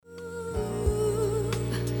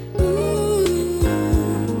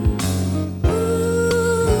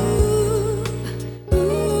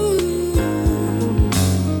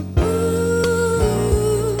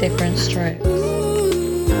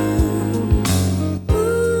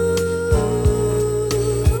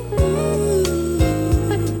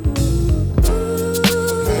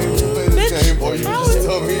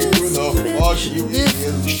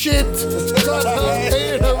This shit.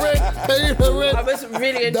 Paying her rent. I was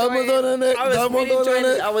really enjoying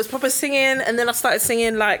it. I was proper singing, and then I started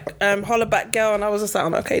singing like Holla Back Girl, and I was just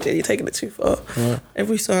like, okay, Jay, you're taking it too far. Right.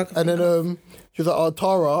 Every song. And then she was like, oh,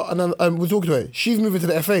 Tara, and then we're talking to her. She's moving to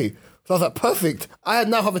the FA. So I was like, perfect. I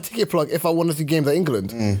now have a ticket plug if I want to see games at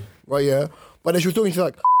England. Right, yeah. But then she was talking, she's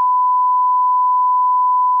like,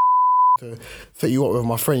 to set you up with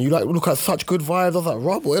my friend. You like look at such good vibes. I was like,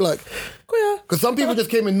 right, boy, like, because some people just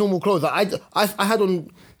came in normal clothes. Like, I had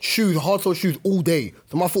on shoes, hard-sole shoes all day.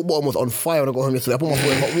 So my foot bottom was on fire when I got home yesterday. I put my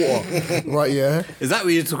foot in hot water. Right, yeah. Is that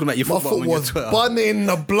what you're talking about? Your My foot bottom foot on your was Twitter? bunning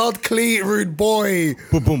the blood cleat, rude boy.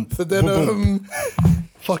 Boom, boom. So then,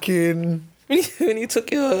 fucking. When you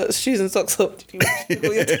took your shoes and socks off, did you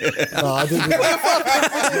Nah, I didn't.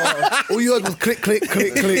 All you heard was click, click,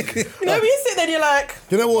 click, click. You know, when you sit there and you're like...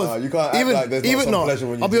 You know what? No, you can't act like there's not some pleasure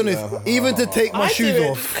when you I'll be do honest, that. even to take my shoes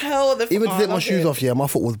off, even to take my shoes off, yeah, my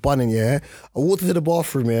foot was bunning, yeah. I walked into the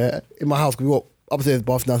bathroom, yeah, in my house, because we got upstairs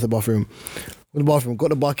bathroom, downstairs bathroom. In the bathroom, got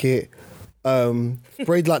the bucket,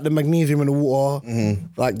 sprayed like the magnesium in the water,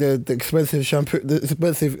 like the expensive shampoo, the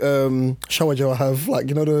expensive shower gel I have, like,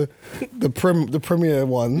 you know, the premier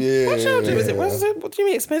one. What shower gel is it? What do you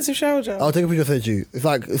mean expensive shower gel? I'll take a picture and send you. It's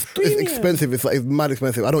like it's expensive. It's like it's mad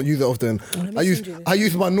expensive. I don't use it often. I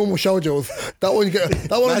use my normal shower gels. That one you get.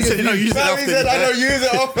 That one you get. You don't use it often. He said I don't use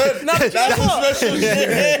it often. No, but That's a special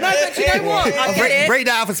shit. No, but you know what? I get it. Break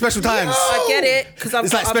that out for special times. I get it because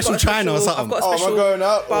It's like special China or something. I've got a Oh, am I special going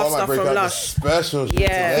out? bath I might stuff break from out the Lush. special shit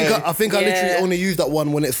Yeah. today. I think I literally only use that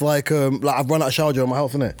one when it's like I've run out of shower gel in my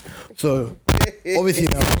house, innit? So obviously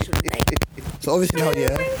now,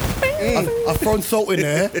 yeah. I've thrown salt in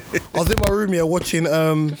there. I was in my room here watching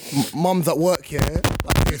Mums at Work, yeah,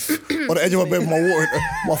 like this, on the edge of my bed with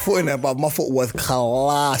my foot in there, but my foot was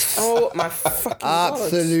class. Oh my fucking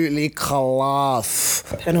Absolutely class.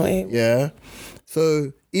 Penalty. Yeah.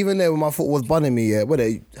 So even there when my foot was bunning me, yeah,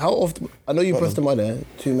 how often? I know you pressed them on there.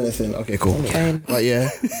 2 minutes in. Okay, cool. Okay. Right, yeah.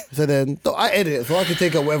 So then I edit it, so I can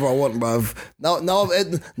take out whatever I want, bruv.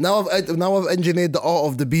 Now I've engineered the art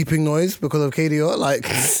of the beeping noise because of KDR. Like,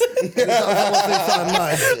 Did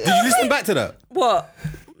you listen back to that? What?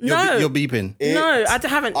 No. You're beeping. No, I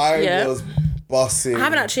haven't. I was bussing. I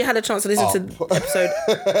haven't actually had a chance to listen to the episode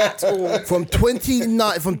at all. from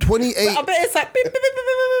 28. I bet it's like beep, beep, beep, beep, beep,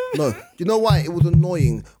 beep. No, you know why? It was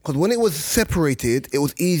annoying because when it was separated, it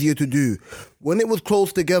was easier to do. When it was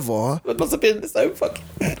close together, It must have been so fucking.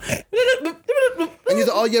 and you're like,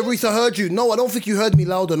 oh yeah, Reese, I heard you. No, I don't think you heard me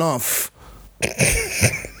loud enough.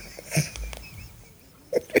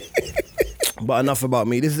 But enough about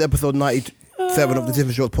me. This is episode 97 of the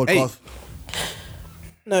Different Shorts podcast.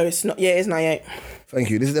 No, it's not. Yeah, it's 98. Thank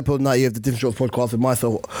you. This is episode 90 of the Different Shorts podcast with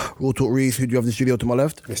myself, Raw Talk Reese. Who do you have in the studio to my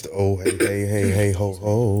left? Mr. O, hey, ho,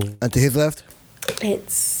 ho. And to his left?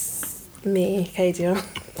 It's me, Kadia.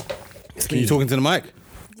 Are you talking to the mic?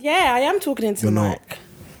 Yeah, I am talking into the mic.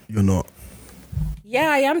 You're not. Yeah,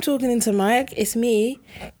 I am talking into Mike. It's me,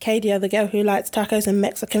 Kadia, the girl who likes tacos and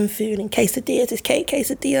Mexican food and quesadillas. It's Kate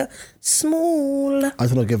Quesadilla Small. I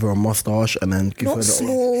just want to give her a mustache and then give Not her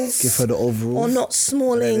smalls. give her the overalls. Or not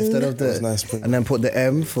smalling. Instead of the, nice. and then put the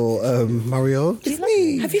M for Mario. It's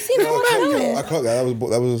me. Have you seen how I spell I it? can't. That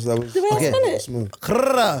was. The way I spell it? Smooth.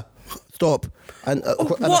 Krrr. Stop. And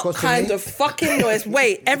What across from kind me? of fucking noise?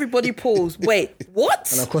 Wait, everybody pause. Wait, what?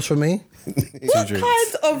 And across from me? What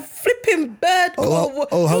kind of flipping bird?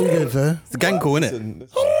 How you doing, sir? It's a gang call, innit?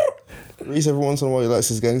 Reese every once in a while he likes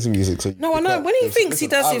his gangster music. So No, I know. When he thinks he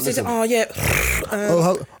does it, he says, oh, yeah.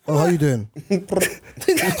 How you doing?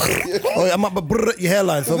 I'm up your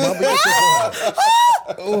hairline, so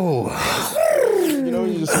You know,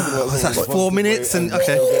 you just talking about That's 4 minutes and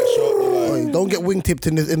okay. don't get wingtipped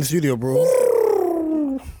in the studio, bro.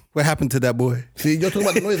 What happened to that boy? See, you're talking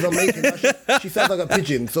about the noise I'm making. She sounds like a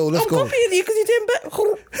pigeon, so let's I'm go. copying you because you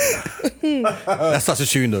didn't. That's such a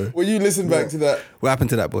tune though. When you listen back to that, What happened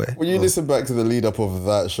to that boy? when you listen back to the lead up of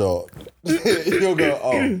that shot, you'll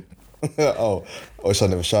go, I wish I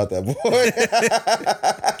never shot that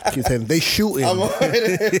boy. Keep saying they shooting.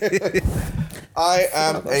 I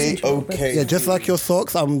am A-okay. Yeah, just like your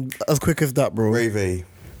socks, I'm as quick as that, bro. Gravy.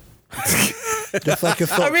 Just like your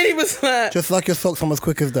I socks. really was like, Just like your socks, I'm as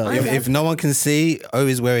quick as that. If no one can see, O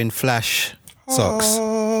is wearing Flash socks.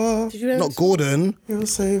 did you know? Not Gordon. You'll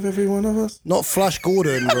save every one of us. Not Flash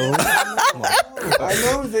Gordon, bro. I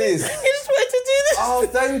know this. You just wanted to do this. Oh,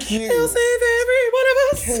 thank He'll you. save every one of us.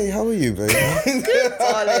 Hey, how are you, baby? Good,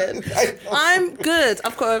 darling. I'm good.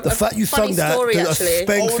 I've got The fact you funny sung that story, to a actually.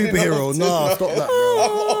 Spank superhero. Nah, stop that, bro.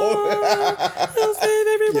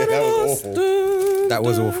 That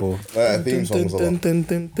was awful. That theme song was a lot.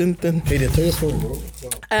 Hey, tell your story, bro.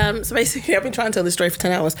 So basically, I've been trying to tell this story for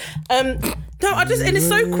 10 hours. No, I just, and it's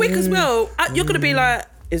so quick as well. You're going to be like,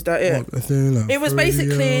 is that it? It was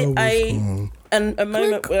basically a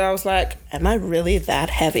moment where I was like, am I really that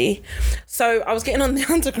heavy? So I was getting on the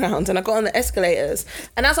underground and I got on the escalators.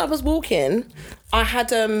 And as I was walking, I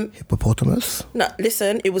had... Hippopotamus? No,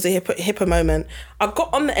 listen, it was a hippo moment. I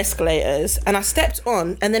got on the escalators and I stepped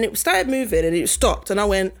on and then it started moving and it stopped and I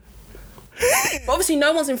went... But obviously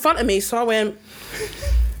no one's in front of me, so I went...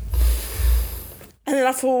 And then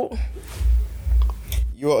I thought...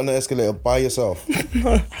 You were on the escalator by yourself.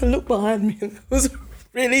 No, I looked behind me and there was a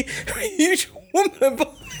really huge woman behind me.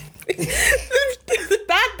 The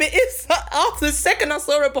bad bit is that after the second I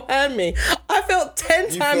saw her behind me, I felt 10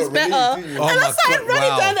 times felt better. relieved, didn't And you? I started running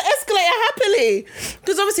wow. down the escalator happily.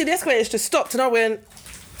 Because obviously the escalator's just stopped and I went...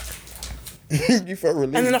 You felt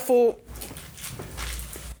relieved. And then I thought...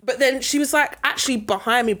 But then she was like actually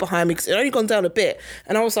behind me because it had only gone down a bit.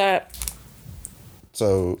 And I was like...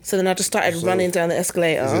 So then I just started running down the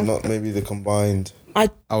escalator. is it not maybe the combined... I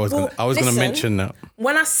was gonna listen, mention that.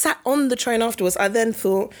 When I sat on the train afterwards, I then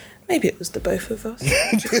thought maybe it was the both of us.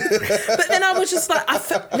 But then I was just like,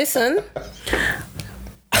 listen,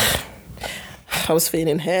 I was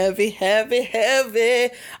feeling heavy.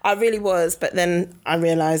 I really was. But then I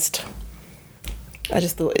realised, I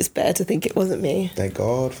just thought it's better to think it wasn't me. Thank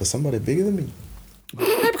God for somebody bigger than me.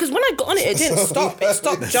 No, because when I got on it, it didn't stop. It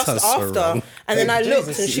stopped just sounds so after. wrong. And then I looked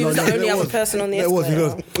Jesus, and she was the only other person on the It was. He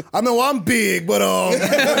escalator. goes, I know I'm big, but Well,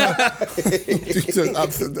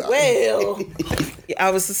 I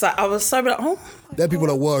was just like, I was so like, oh. They're people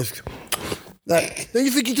are worst. Like, then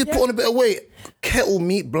you think you just put on a bit of weight? Kettle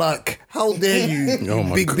meat black. How dare you, Oh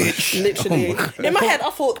my big God. bitch? Literally. In my head, I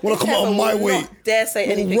thought, Wanna this come out Heather of my will way? not dare say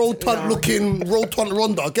anything. Rotant looking, rotant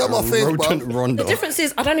Ronda. Get on my face, Rodent bro. Rondo. The difference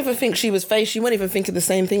is, I don't even think she was faced. She wasn't even thinking the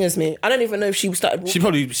same thing as me. I don't even know if she started She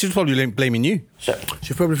walking. was probably blaming you.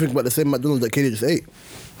 She's probably thinking about the same McDonald's that Katie just ate.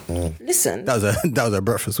 Listen, That was a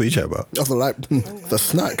breakfast we chat about. That's like it's a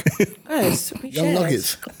snack. guys, we Young shared.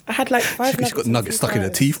 nuggets. I had like 5 nuggets. She's got and nuggets 3 stuck in her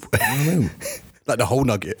fries. teeth. Like the whole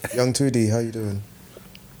nugget. Young 2D, how you doing?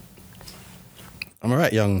 I'm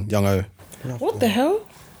alright, young O. What the hell?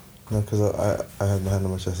 No, because I had my hand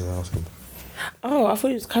on my chest and I asked him. Oh, I thought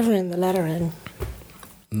he was covering the lettering.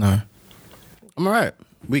 No. I'm alright.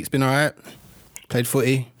 Week's been alright. Played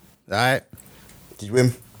footy. Alright. Did you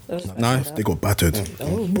win? No. They got battered.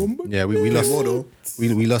 Yeah, we lost.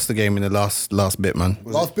 We lost the game in the last bit, man.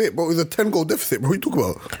 Last bit, but it was a 10-goal deficit. Bro, what are you talking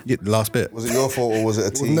about? Yeah, the last bit. Was it your fault or was it a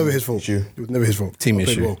It was team never his fault. issue? It was never his fault. Team I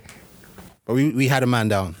played issue. well. But we had a man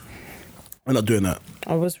down. We're not doing that.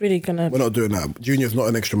 I was really gonna. We're not doing that. Junior's not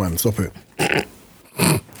an extra man. Stop it.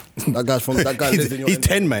 That guy's from. That guy lives in your. He's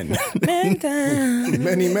 10 men. Man down.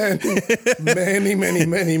 Many men.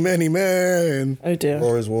 many men. Oh dear.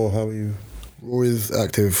 War is war, how are you? Raw is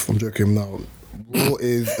active. I'm joking now. Raw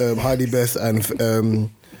is highly best and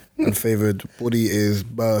favoured. Body is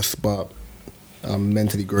burst, but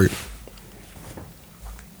mentally great.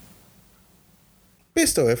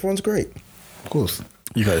 Bisto, everyone's great. Of course.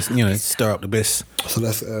 You guys, stir up the biss. So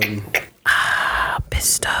that's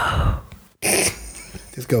Pisto.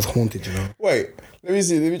 this girl's haunted, you know. Wait, let me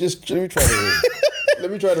see. Let me try the room.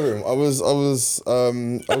 Let me try the room. I was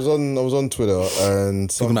on Twitter and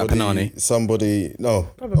Talking about Panani? somebody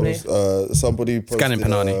Probably. somebody posted Scanning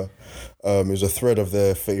Panani. It was a thread of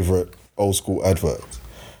their favourite old school adverts.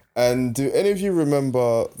 And do any of you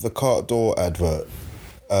remember the cart door advert?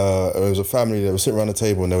 It was a family that was sitting around the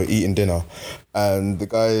table and they were eating dinner, and the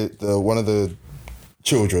guy, one of the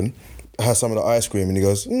children, has some of the ice cream and he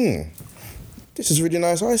goes, "This is really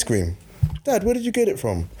nice ice cream. Dad, where did you get it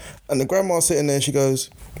from?" And the grandma's sitting there and she goes,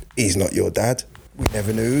 "He's not your dad. We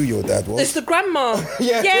never knew who your dad It's was." the grandma.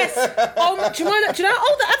 Yeah. Yes. Oh, do you know how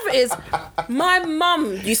old the advert is? My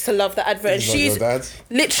mum used to love the advert. And It's not she's your dad.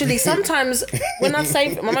 literally sometimes when I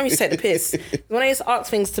say my mum used to take the piss. When I used to ask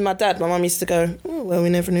things to my dad, my mum used to go, "Oh, well, we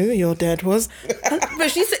never knew who your dad was."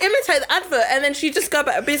 But she used to imitate the advert and then she'd just go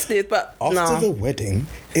about her business. But After no. the wedding,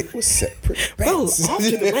 it was separate Oh, beds.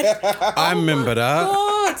 after the wedding. I remember that.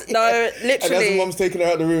 God. No, And as the literally. mum's taking her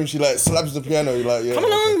out the room, she like slaps the piano. You're like, yeah. Come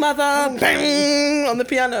along, mother. Bang on the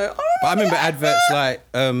piano. Oh, But I remember adverts like,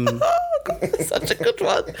 do God, such a good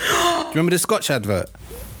one. you remember the Scotch advert?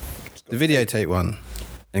 The videotape one.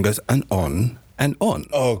 And it goes, and on and on.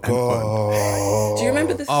 Oh God! Do you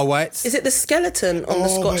remember this? Our whites. Is it the skeleton on the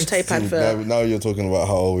Scotch tape advert? Now you're talking about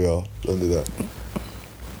how old we are. Don't do that.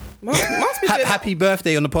 Mark's been doing Happy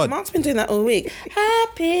birthday on the pod. Mark's been doing that all week.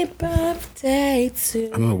 Happy birthday to. I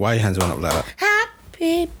don't know why your hands went up like that.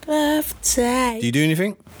 Happy birthday. Do you do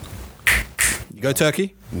anything? You go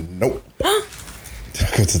Turkey? Nope.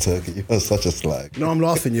 Go to Turkey. You're such a slag. No, I'm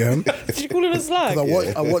laughing, yeah. Did you call it a slag?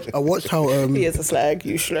 I watched how He is a slag.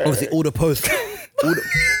 You slur. obviously all the posts,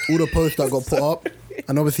 all the posts that got put up,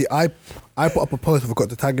 and obviously I put up a post. I forgot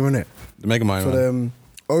to tag him in it. The Megamind So one.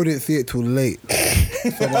 I didn't see it till late.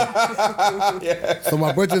 So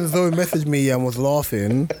my brother Zoe messaged me and was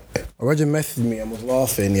laughing. My brother messaged me and was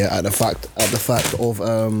laughing, yeah, at the fact of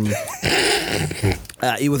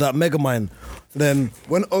he was at Megamind. So then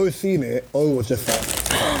when O seen it, O was just like,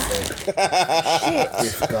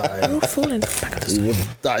 this guy. You're falling back of the He was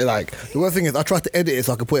like the worst thing is I tried to edit it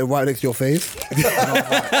so I could put it right next to your face. And I was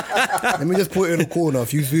like, let me just put it in the corner.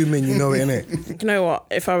 If you zoom in, you know it, innit? You know what?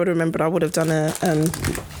 If I would have remembered, I would have done a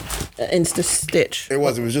Insta stitch. It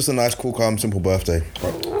was just a nice, cool, calm, simple birthday.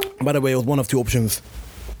 By the way, it was one of two options.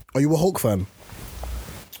 Are you a Hulk fan?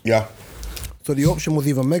 Yeah. So the option was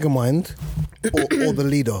either Megamind or the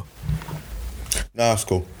leader. Nah, that's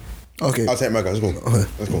cool. Okay. I'll take Mega. That's cool.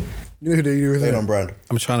 That's cool. You know who they use? Staying on brand.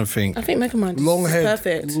 I'm trying to think. I think Megamind is Long head,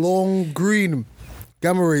 perfect. long green,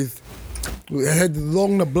 gamma rays, head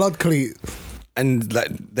long, the blood cleat, And like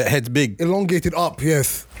the head's big. elongated up.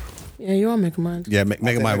 Yes. Yeah, you are Megamind. Yeah,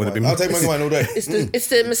 Megamind would have been. I'll take Megamind all day. It's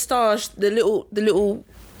the moustache, the little,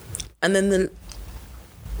 and then the.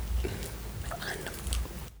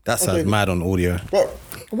 That sounds mad on audio. Bro,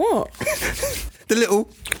 What? The little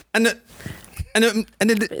and the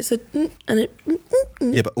It's a and it.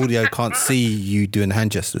 yeah, but audio can't see you doing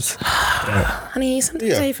hand gestures. Honey,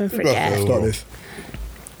 sometimes Yeah. I even forget. Start this.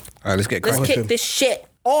 All right, let's get Let's cracking. kick this shit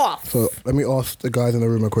off. So let me ask the guys in the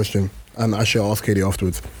room a question, and I shall ask Katie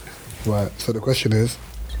afterwards. Right. So the question is,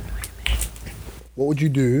 what would you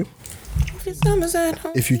do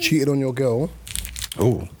if you cheated on your girl,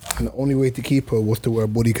 Oh, and the only way to keep her was to wear a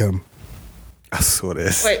body cam? I saw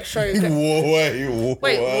this. Wait, show you.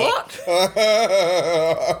 Wait, what?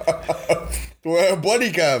 Wear a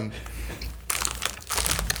body cam.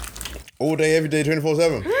 All day, every day,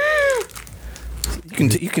 24/7.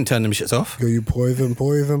 You can turn them shits off. Yo, you poison,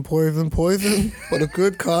 but the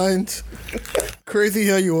good kind. Crazy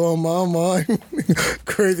how you are, my mind.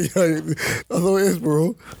 Crazy how you. That's what it is,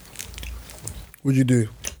 bro. What'd you do?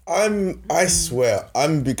 I swear,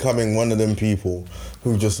 I'm becoming one of them people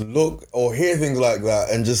who just look or hear things like that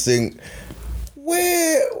and just think,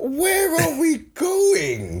 where are we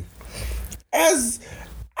going? As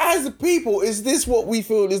people, is this what we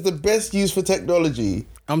feel is the best use for technology?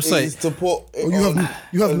 I'm saying is to put it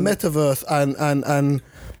You have metaverse and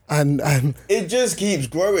it just keeps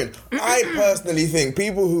growing. I personally think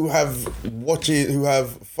people who have watches, who have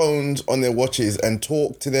phones on their watches and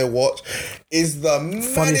talk to their watch is the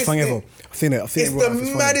funniest maddest thing thing ever. I've seen it. It's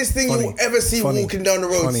the maddest thing you'll ever see walking down the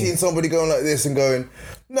road, seeing somebody going like this and going,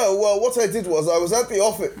 no, well, what I did was I was at the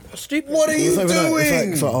office. Stupid. What are you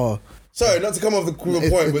doing? It's like, oh. Sorry, not to come off the point,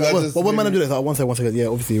 but that just... But when man do this, like, one second, yeah,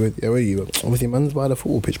 obviously, where are you? Obviously, man's by the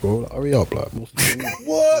football pitch, bro. Like, hurry up, like.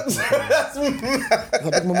 What? That's mad.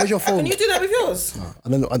 Like, where's your phone? Can you do that with yours?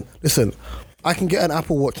 Listen, I can get an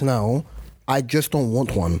Apple Watch now. I just don't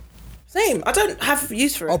want one. Same. I don't have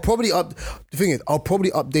use for it. I'll probably the thing is, I'll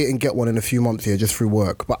probably update and get one in a few months here, just through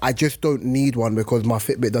work. But I just don't need one because my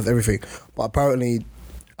Fitbit does everything. But apparently,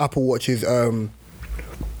 Apple Watches,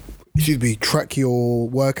 track your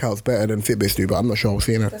workouts better than Fitbits do. But I'm not sure. I'll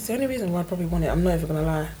see that. That's the only reason why I probably want it. I'm not even gonna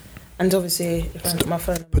lie. And obviously, if I put my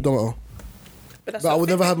phone. Pedometer. But I would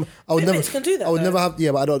never have. Fitbits can do that. I would never have.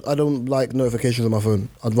 Yeah, but I don't like notifications on my phone.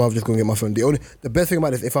 I'd rather just go and get my phone. The best thing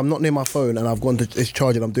about this, if I'm not near my phone and I've gone to it's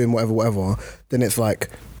charging, I'm doing whatever, then it's like,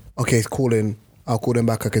 okay, it's calling. I'll call them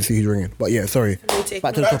back. I can see who's ringing. But yeah, sorry.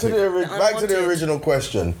 Back to the topic. Back to the original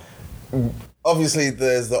question. Obviously,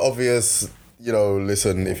 there's the obvious.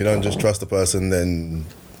 Listen, if you don't just trust the person, then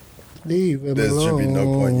Leave him there should be no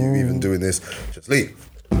point you alone. even doing this. Just leave.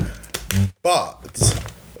 But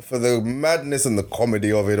for the madness and the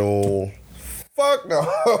comedy of it all, fuck no.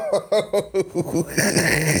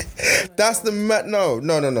 That's the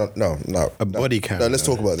no. A body cam. No, let's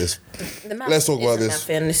talk about this. Let's talk about this.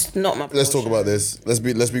 It's not my. Let's talk about this. Let's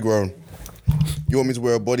be grown. You want me to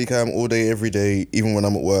wear a body cam all day, every day, even when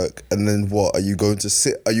I'm at work? And then what? Are you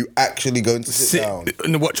actually going to sit down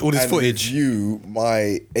and watch all this and footage? review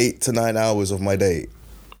my 8 to 9 hours of my day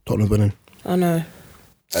Tottenham's winning. I know.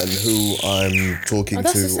 and who I'm talking Oh,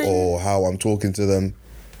 that's the to same. or how I'm talking to them?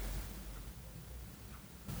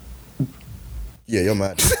 Yeah, you're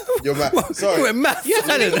mad. You're mad. Sorry. We're mad. You have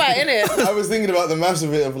to think about it, innit? I was thinking about the mass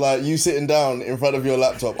of it of like you sitting down in front of your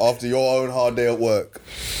laptop after your own hard day at work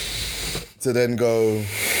to then go,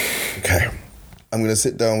 okay, I'm going to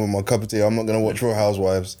sit down with my cup of tea. I'm not going to watch Real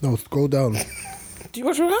Housewives. No, scroll down. Do you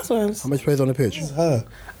watch Real Housewives? How much players on the pitch? This is her.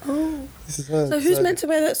 Oh. This is her. So who's meant to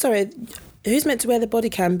wear the? Sorry, who's meant to wear the body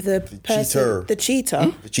cam? The person, cheater. the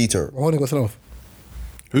cheater. The cheater. We're holding what's off.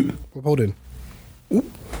 Who? We're holding.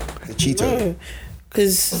 The cheater. No,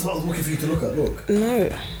 because That's what I was looking for you to look at. Look.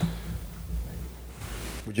 no,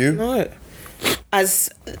 Would you? no. As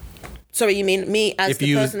sorry, you mean me as If the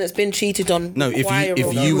you- person that's been cheated on? No, if prior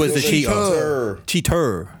you or- was the Cheater.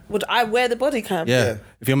 cheater. would I wear the body cam? Yeah. Yeah.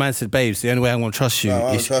 If your man said, babes, the only way I'm gonna trust you No, I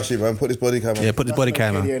don't is trust you, man. Put this body cam on. put this body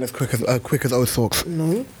cam on. Yeah, and as quick as old socks.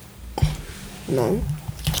 No. So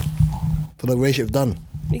the relationship's done.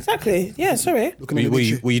 Well, yeah. Sorry. Looking at the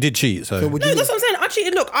picture. Well, you did cheat, so. So would No, you? that's what I'm saying. I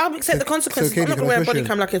cheated. Look, I'll accept the consequences. Katie, I'm not can gonna I wear a body question?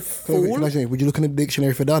 cam like a Can fool. I say, would you look in the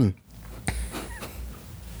dictionary for done?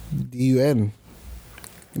 DUN.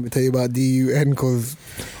 Let me tell you about DUN because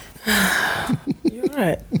You're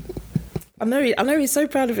right. I know he's so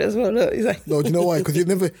proud of it as well. Look, he's like, no, do you know why? Because you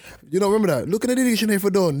don't remember that. Look at the dictionary for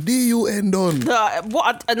done. DUN done.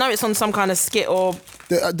 what? I know it's on some kind of skit or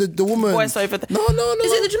The woman. voice over. No.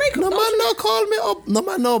 Is it the Jamaican? No man, no call me up. No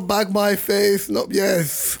man, no bag my face. No,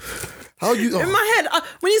 yes. How you? In my head,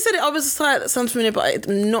 when you said it, I was just like, that sounds familiar, but it's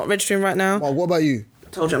not registering right now. What about you?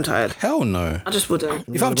 Told you I'm tired. Hell no. I just wouldn't.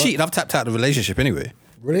 If I've cheated, I've tapped out of the relationship anyway.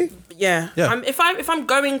 Really? Yeah. Yeah. If I'm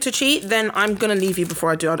going to cheat, then I'm gonna leave you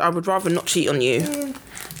before I do. I would rather not cheat on you.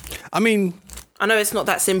 I mean, I know it's not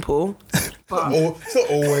that simple. But It's not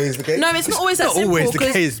always the case. no, it's not always that not simple. always the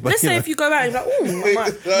 'cause case, but, let's you say know. if you go out and you're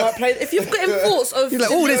like, oh, I might play. If you've got thoughts of, You're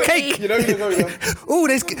like, "Oh, there's deliberately- cake." You know,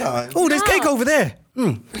 there's cake over there.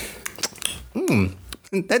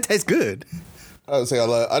 That tastes good. I don't say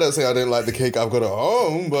I didn't like the cake I've got at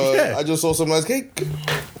home, but Yeah. I just saw some nice cake,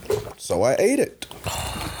 so I ate it.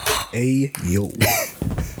 Hey yo.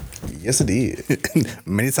 Yes, I did.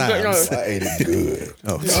 Many times. No. I ate it good.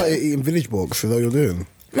 Oh, I ain't eating Village Box. Is that what you're doing?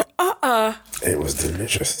 It was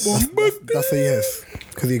delicious. That's a yes.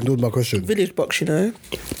 Because he ignored my question. Village box, you know,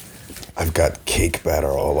 I've got cake batter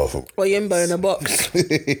all over. or Yimbo in a box.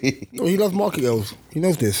 Oh, he loves market girls. He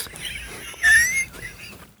knows this.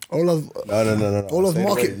 All of No. All of I stayed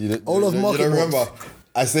market- away. You all of you market don't remember. box.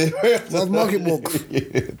 I stayed away. That's market box.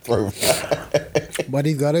 Bro, But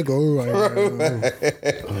he gotta go right now.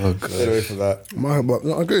 stayed away from that. Market box.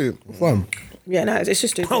 No, I agree. Fun. Yeah, no, it's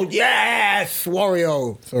just stupid. Oh yes,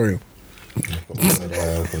 Wario. Sorry.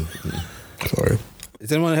 Sorry.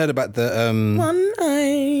 has anyone heard about the One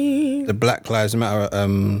eye. the Black Lives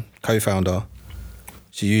Matter co-founder?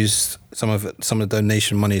 She used some of the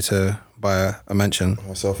donation money to buy a mansion,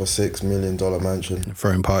 Myself a $6 million mansion.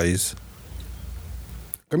 throwing parties.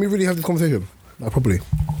 Can we really have this conversation? Like properly.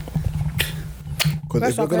 Because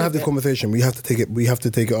That's if we're not gonna have this perfect. conversation, we have to take it. We have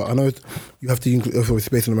to take it. I know you have to use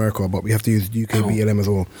space in America, but we have to use UK BLM as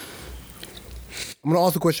well. I'm gonna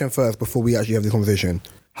ask the question first before we actually have this conversation.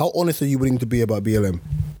 How honest are you willing to be about BLM?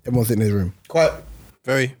 Everyone's sitting in his room. Quite.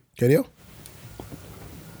 Very. Kedia?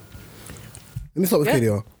 Let me start with Yeah.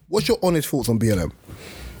 Kedia. What's your honest thoughts on BLM?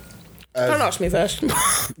 Don't ask me first.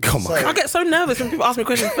 Come on. I get so nervous when people ask me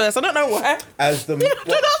questions first. I don't know why. As the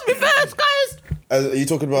Don't ask me first, guys. are you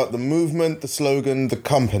talking about the movement, the slogan, the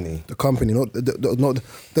company? The company, not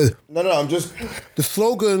the No, I'm just. the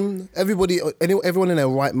slogan. Everyone in their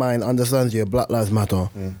right mind understands. Yeah, Black Lives Matter.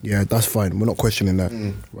 Yeah, that's fine. We're not questioning that.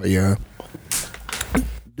 Right? Yeah.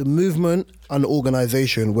 The movement and the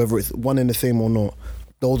organization, whether it's one and the same or not,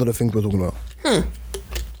 those are the things we're talking about.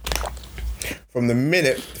 From the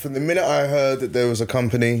minute I heard that there was a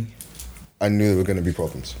company, I knew there were going to be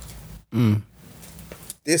problems.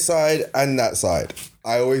 This side and that side,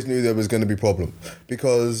 I always knew there was going to be problem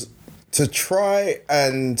because to try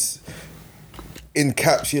and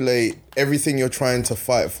encapsulate everything you're trying to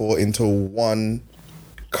fight for into one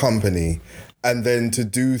company, and then to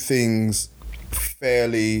do things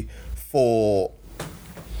fairly for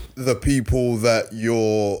the people that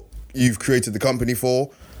you've created the company for.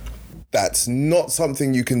 That's not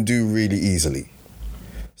something you can do really easily.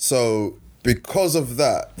 So because of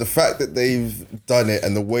that, the fact that they've done it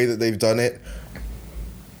and the way that they've done it,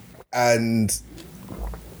 and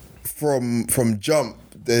from jump,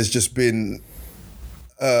 there's just been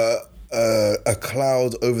a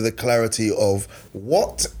cloud over the clarity of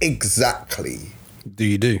what exactly Do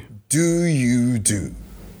you do? do you do?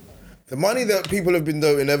 The money that people have been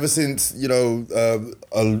doing ever since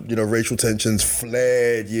racial tensions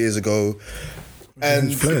flared years ago,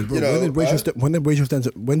 And flared, bro. you know, when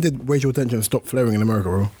did racial tension stop flaring in America,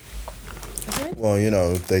 bro? well, you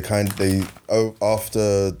know,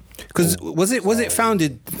 after. Because was it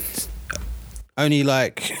founded only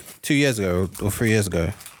like 2 years ago or 3 years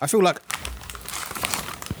ago? I feel like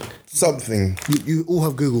something. You all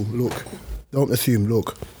have Google. Look, don't assume.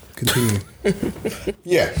 Look, continue.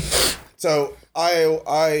 Yeah. So I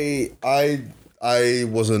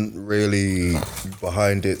wasn't really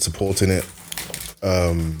behind it, supporting it.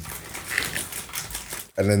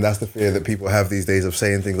 And then that's the fear that people have these days of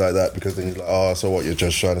saying things like that, because then you're like, oh, so what? You're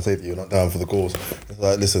just trying to say that you're not down for the cause. It's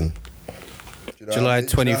like, listen. Do you know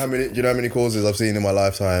do you know how many causes I've seen in my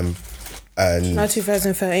lifetime? And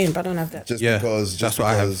 2013, but I don't have that. That's what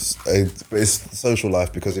I have. It's social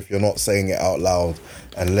life, because if you're not saying it out loud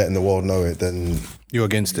and letting the world know it, then you're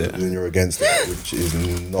against it. Then you're against it, which is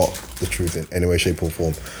not the truth in any way, shape, or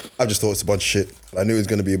form. I just thought it's a bunch of shit. I knew it was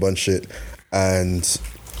going to be a bunch of shit, and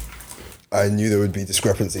I knew there would be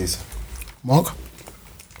discrepancies. Mark?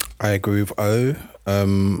 I agree with O.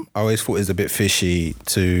 I always thought it was a bit fishy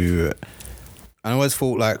I always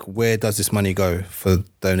thought, like, where does this money go for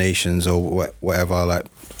donations or whatever? Like,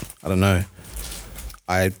 I don't know.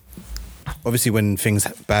 Obviously, when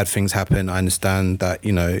bad things happen, I understand that,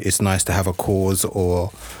 you know, it's nice to have a cause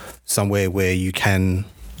or somewhere where you can,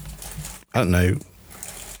 I don't know,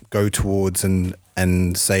 go towards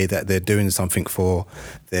and say that they're doing something for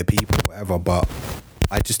their people, whatever. But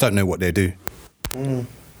I just don't know what they do.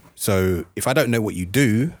 So if I don't know what you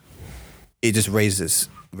do, it just raises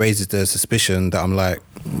the suspicion that I'm like,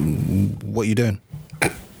 what are you doing?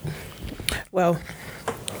 Well,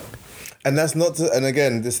 and that's not to, and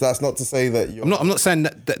again, that's not to say that you're. I'm not saying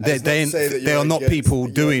that they are not people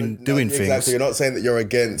doing things. Exactly, you're not saying that you're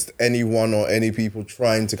against anyone or any people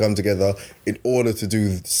trying to come together in order to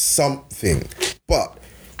do something. But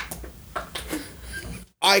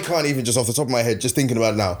I can't even, just off the top of my head, just thinking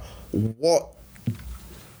about it now, what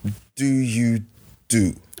do you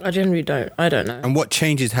do? I generally don't. I don't know. And what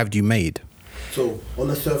changes have you made? So, on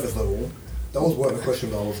the surface level, that was one of the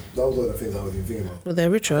questions that was one of the things I was even thinking about. Well, they're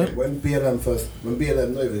richer. When BLM first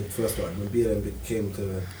started, when BLM became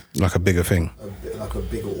to like a bigger thing, like a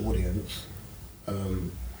bigger audience,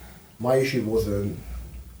 my issue wasn't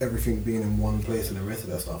everything being in one place and the rest of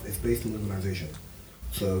that stuff. It's based on organisation.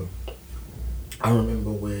 So, I remember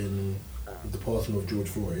when the passing of George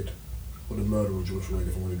Floyd, or the murder of George Floyd,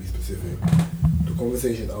 if I want to be specific, the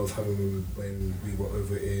conversation that I was having when we were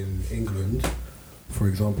over in England, for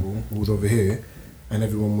example, was over here, and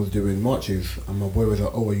everyone was doing marches, and my boy was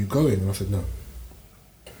like, oh, are you going? And I said, no.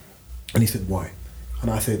 And he said, why? And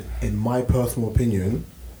I said, in my personal opinion,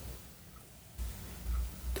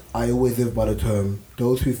 I always live by the term,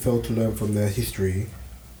 those who fail to learn from their history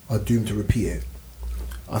are doomed to repeat it.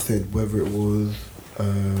 I said, whether it was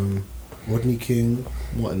Rodney King,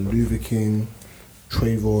 Martin Luther King,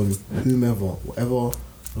 Trayvon, whomever, whatever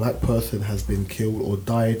black person has been killed or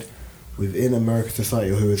died within American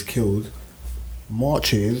society or who is killed,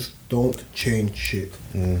 marches don't change shit.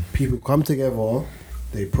 People come together,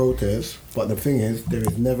 they protest, but the thing is, there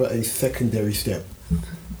is never a secondary step.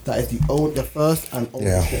 That is the first and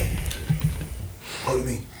only step. What do you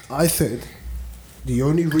mean? I said, the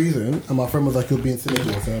only reason, and my friend was like, you're being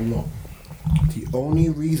cynical, I said, I'm not. The only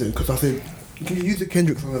reason, because I said, you can use the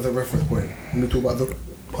Kendrick song as a reference point when we talk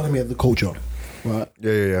about the culture, right?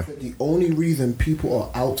 Yeah. The only reason people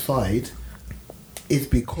are outside is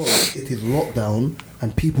because it is lockdown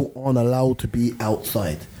and people aren't allowed to be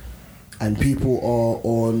outside, and people are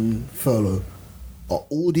on furlough. Are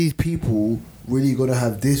all these people really gonna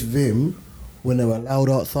have this vim when they're allowed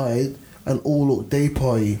outside and all look day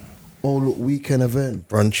party, all look weekend event,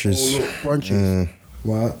 brunches,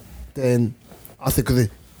 right? Then I said, because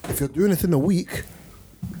if you're doing this in a week,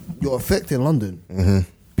 you're affecting London.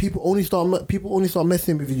 People only start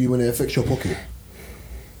messing with you when it affects your pocket.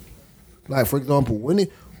 Like, for example, when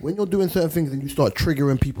you're doing certain things and you start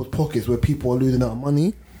triggering people's pockets where people are losing out of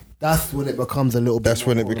money, that's when it becomes a little bit. That's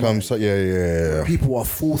when it becomes yeah. People are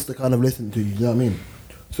forced to kind of listen to you. You know what I mean?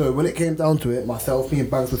 So when it came down to it, me and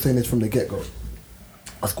Banks were saying this from the get go.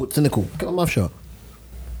 I was called cynical. Get my mouth shut.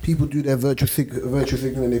 People do their virtual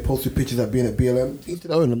signaling and they posted pictures at being at BLM. Each to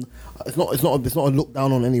their own. It's not a look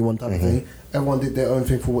down on anyone type of thing. Everyone did their own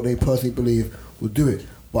thing for what they personally believe would do it.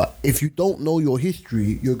 But if you don't know your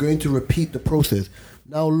history, you're going to repeat the process.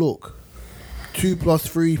 Now look,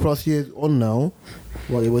 3+ years on now.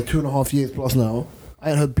 Well, we're 2.5 years plus now. I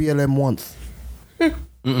ain't heard BLM once. I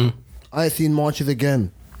ain't seen marches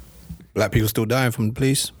again. Black people still dying from the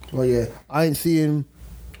police. Well, yeah, I ain't seeing.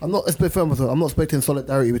 I'm not expecting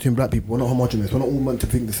solidarity between black people. We're not homogenous. We're not all meant to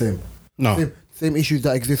think the same. No. same issues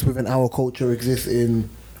that exist within our culture exist in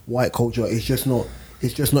white culture. It's just not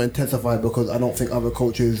intensified because I don't think other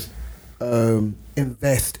cultures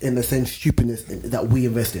invest in the same stupidness that we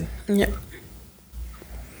invest in. Yeah.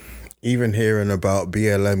 Even hearing about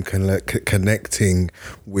BLM connecting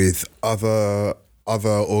with other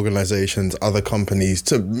organizations, other companies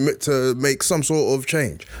to make some sort of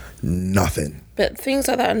change, nothing. But things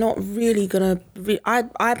like that are not really gonna.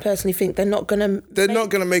 I personally think they're not gonna. They're not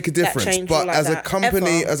gonna make a difference. But like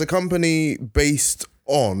as a company based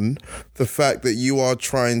on the fact that you are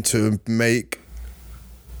trying to make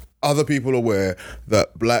other people aware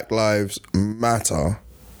that Black lives matter,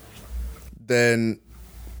 then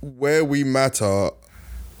where we matter,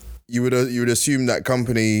 you would assume that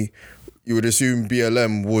company, you would assume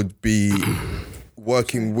BLM would be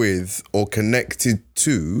working with or connected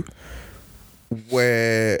to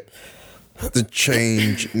where the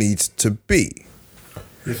change needs to be.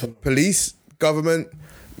 Police, government,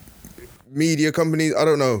 media companies, I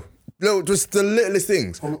don't know. No, just the littlest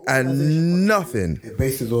things and nothing. It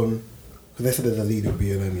bases on, because they said there's a lead in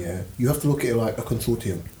BLM, yeah. You have to look at it like a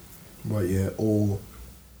consortium, right? Yeah, or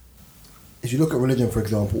if you look at religion, for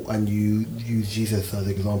example, and you use Jesus as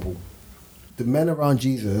an example, the men around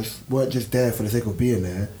Jesus weren't just there for the sake of being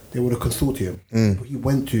there. They were a consortium. He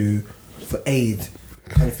went to for aid,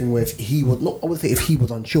 kind of thing. Where if he was not, I would say if he was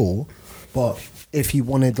unsure, but if he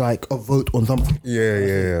wanted like a vote on something.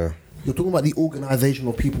 Yeah. You're talking about the organisation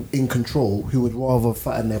of people in control who would rather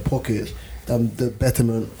fatten their pockets than the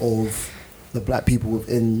betterment of the black people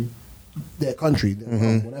within their country,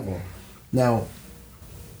 whatever. Now,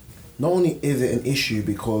 not only is it an issue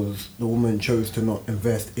because the woman chose to not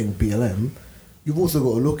invest in BLM, you've also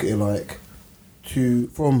got to look at it like,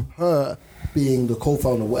 from her being the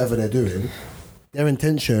co-founder, whatever they're doing, their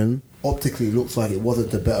intention optically looks like it wasn't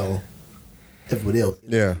to better everybody else.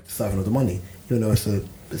 Yeah. To siphon of the money. Even though it's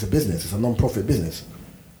a business, it's a non-profit business.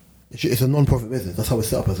 It's a non-profit business. That's how it's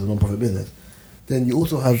set up, as a non-profit business. Then you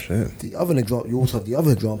also have the other example. You also have the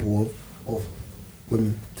other example of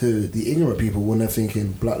when, to the ignorant people, when they're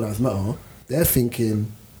thinking Black Lives Matter, they're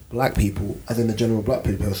thinking black people as in the general black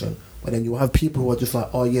person. But then you have people who are just like,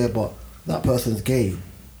 oh yeah, but that person's gay,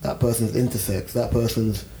 that person's intersex, that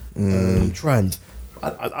person's trans.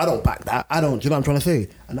 I don't back that. I don't. Do you know what I'm trying to say?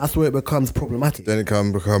 And that's where it becomes problematic. Then it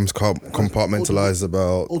becomes compartmentalized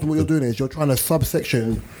about. Ultimately, what you're doing is you're trying to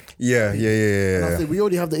subsection. Yeah. We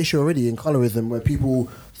already have the issue already in colorism where people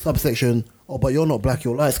subsection. Oh, but you're not black.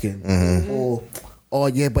 You're light skinned. Or, oh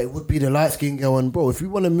yeah, but it would be the light skinned girl. And bro, if we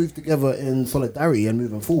want to move together in solidarity and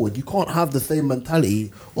moving forward, you can't have the same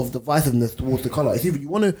mentality of divisiveness towards the color. It's either you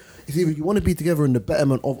want to be together in the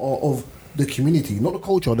betterment of the community, not the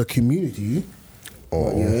culture, the community.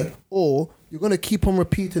 Or you're going to keep on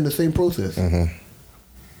repeating the same process.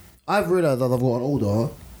 I've realised as I've gotten older,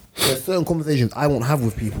 there's certain conversations I won't have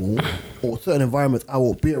with people, or certain environments I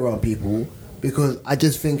won't be around people, because I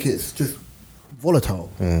just think it's just volatile.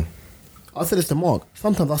 I said this to Mark.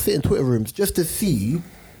 Sometimes I sit in Twitter rooms just to see,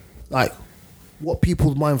 like, what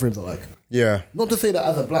people's mind frames are like. Yeah. Not to say that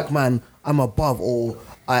as a black man, I'm above or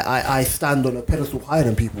I stand on a pedestal higher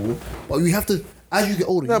than people, but you have to... As you get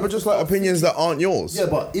older, no, but just like opinions that aren't yours. Yeah,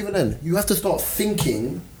 but even then, you have to start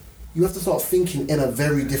thinking. You have to start thinking in a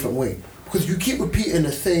very different way, because you keep repeating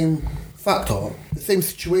the same factor, the same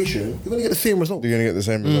situation. You're gonna get the same result. You're gonna get the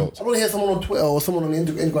same results. I want to hear someone on Twitter or someone on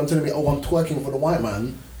Instagram telling me, "Oh, I'm twerking for the white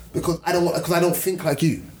man because I don't think like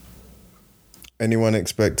you." Anyone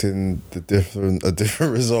expecting a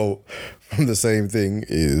different result from the same thing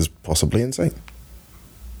is possibly insane.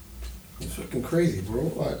 It's fucking crazy,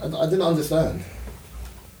 bro. Like, I didn't understand.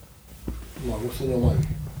 Like, what's on your mind?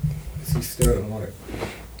 Is he staring at the mic?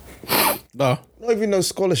 No. Not even no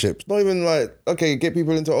scholarships. Not even like, okay, get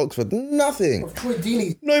people into Oxford. Nothing. Troy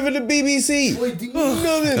Deeney. Not even the BBC. Troy Deeney.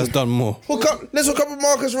 Nothing. That's done more. Let's hook up with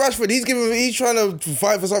Marcus Rashford. He's trying to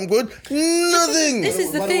fight for something good. Nothing. This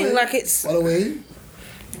is the thing. Way, like it's. By the way,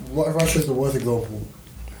 Rashford's the worst example,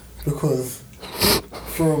 because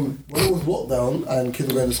from when it was lockdown and kids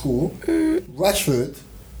were going to school, Rashford,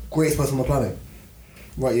 greatest person on the planet.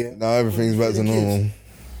 Right, yeah. Now everything's back to normal.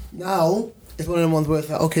 Now it's one of them ones where it's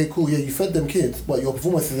like, okay, cool, yeah, you fed them kids, but your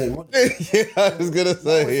performance isn't right. Yeah, I was gonna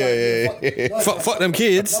say, yeah. Fuck them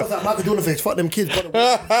kids. That was like Michael Jordan face. Fuck them kids.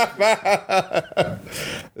 The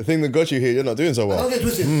thing that got you here, you're not doing so well. Don't get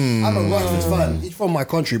twisted. I'm a Rashford fan. He's from my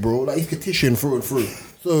country, bro. Like, he's Catitian through and through.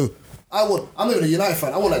 So I'm not even a United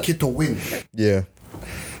fan. I want that kid to win. Yeah.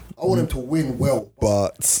 I want him to win well.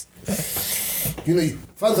 But you know,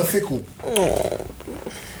 fans are fickle.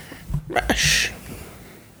 Rash.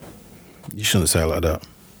 You shouldn't say it like that.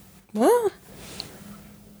 What?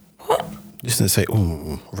 Just to say,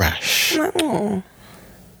 oh, rash. I'm like, oh,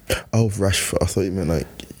 Oh, rash. I thought you meant like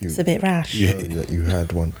you. it's a bit rash. That you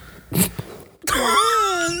had one.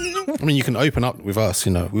 I mean, you can open up with us,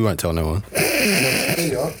 you know. We won't tell no one.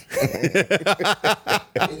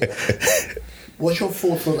 What's your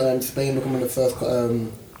thoughts on Spain becoming the first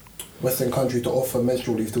Western country to offer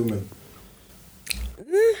menstrual leave to women?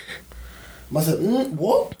 I said,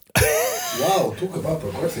 what? Wow, talk about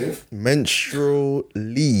progressive. Menstrual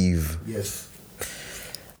leave. Yes.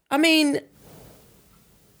 I mean,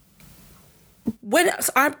 when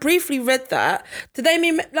I briefly read that, did they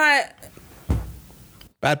mean like?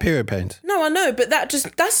 Bad period pains. No, I know, but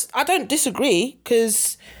that's I don't disagree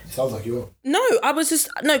because. Sounds like you are. No, I was just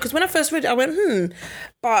because when I first read it, I went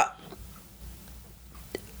but.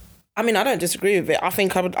 I mean, I don't disagree with it. I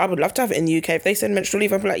think I would love to have it in the UK. If they said menstrual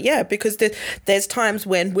leave, I'd be like, yeah, because there's times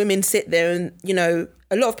when women sit there and, you know,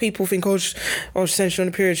 a lot of people think, she's on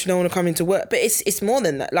a period, she don't want to come into work. But it's more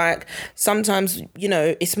than that. Like, sometimes, you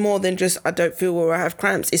know, it's more than just, I don't feel or I have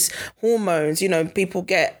cramps. It's hormones, you know, people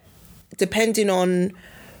get, depending on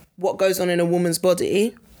what goes on in a woman's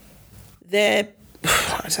body, I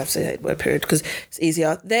just have to say that word period because it's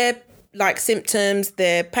easier. They're like symptoms,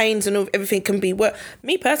 their pains and everything can be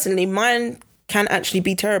me personally, mine can actually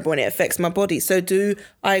be terrible and it affects my body. So do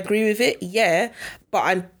I agree with it? Yeah. But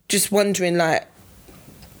I'm just wondering, like,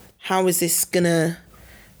 how is this gonna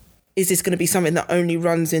be something that only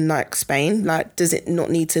runs in like Spain? Like, does it not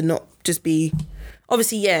need to not just be,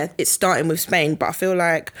 obviously, yeah, it's starting with Spain, but I feel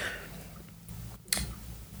like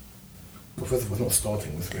Well, first of all, it's not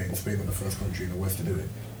starting with Spain. Spain was the first country in the West to do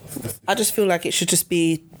it. I just feel like it should just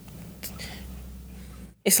be.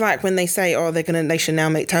 It's like when they say, they should now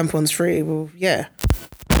make tampons free. Well, yeah.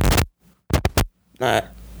 Like,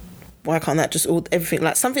 why can't that just everything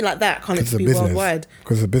like something like that? Can't it just be worldwide?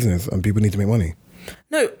 Because it's a business and people need to make money.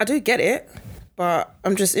 No, I do get it, but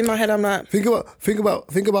I'm just in my head. I'm like, think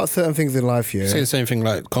about certain things in life. Yeah, Say the same thing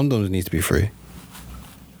like condoms need to be free.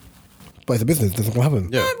 But it's a business. That's not gonna happen.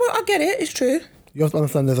 Yeah. well, I get it. It's true. You have to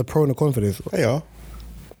understand. There's a pro and a con for this. They are.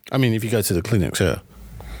 I mean, if you go to the clinics, yeah.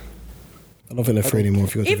 I don't think they're free anymore.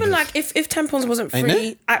 If you go to Even the like if tampons wasn't Ain't free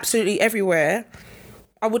it? absolutely everywhere,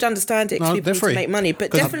 I would understand it because No, people they're need free. to make money.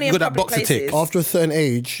 But 'Cause definitely I've in got that public box to tick. places. after a certain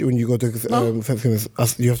age, when you go to sex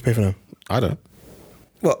clinics, you have to pay for them. I don't.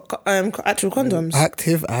 What actual condoms?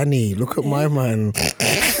 Active Annie, look at my man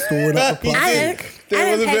storing up the plastic.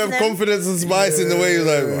 There was a bit of confidence and spice in the way he was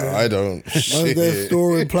like, well, I don't. Man, they're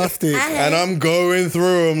storing plastic. And I'm going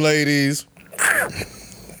through them, ladies.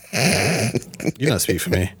 You don't speak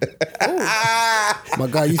for me. My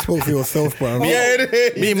guy, you spoke for yourself, bro. Yeah,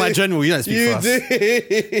 Me and my general, you don't speak for us.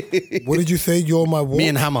 did. What did you say? You're my what? Me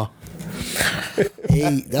and Hammer.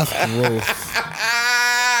 Hey, that's gross.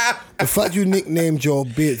 The fact you nicknamed your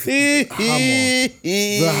bits Hammer,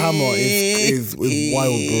 the Hammer is wild,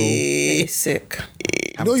 bro. It's sick.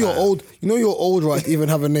 You know you're old, right? To even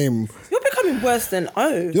have a name. You're becoming worse than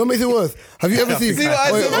You know what makes it worse? Have you ever seen? See what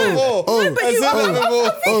I said before? I said that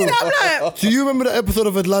before. I'm like, Do you remember the episode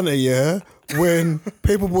of Atlanta? Yeah, when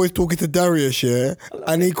Paperboy's talking to Darius, yeah,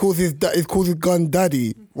 and he calls his gun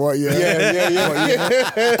Daddy, right?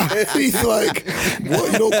 Yeah. He's like,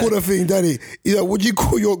 "What? You don't call the thing Daddy?" He's like, "What do you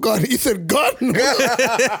call your gun?" He said, "Gun."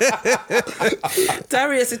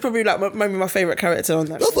 Darius is probably like maybe my favourite character on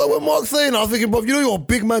that. That's like what Mark's saying. I was thinking, Bob, you know you're a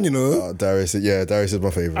big man, you know. Darius is my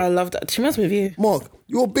favourite. I love that. She reminds me of you. Mark,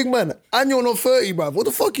 you're a big man, and you're not 30, bruv. What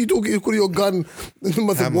the fuck you talking? You calling your gun? I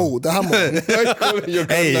said, whoa, the Hammer. I'm calling your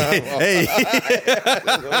gun Hey.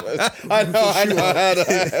 I know.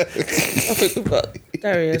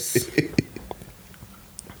 Darius.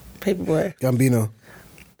 Paperboy. Gambino.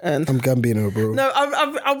 I'm Gambino, bro. No,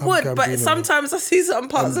 I would, but Gambino. sometimes I see some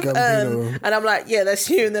parts I'm of Gambino. and I'm like, yeah, that's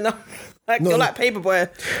you, and then I'm like, No. you're like Paperboy.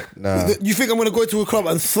 Nah. You think I'm gonna go to a club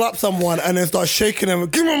and slap someone and then start shaking them?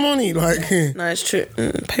 Give me money, like No, it's true.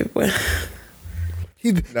 Paperboy.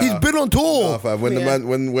 he's been on tour. Nah, fam. When the Yeah. man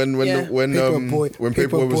when Yeah. Paperboy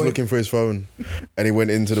Paperboy was boy. looking for his phone and he went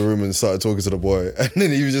into the room and started talking to the boy and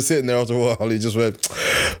then he was just sitting there after a while. He just went,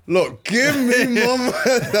 "Look, give me mama."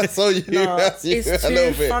 That's all you. No, that's you it's a too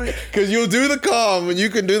little bit funny. because you'll do the calm and you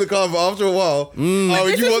can do the calm, but after a while, oh,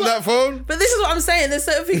 This you is want what- that phone? But this is what I'm saying. There's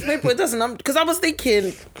certain things Paperboy doesn't. Because I was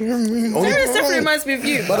thinking, Darius definitely reminds me of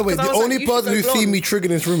you. By the way, because I the was only like, you should person go who's seen blonde. me trigger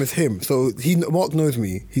in this room is him. So Mark knows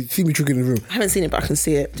me. He's seen me trigger in the room. I haven't seen it, but I can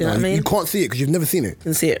see it. Do you know what I mean? You can't see it because you've never seen it. I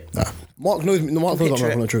can see it. Nah. Mark knows me. Mark knows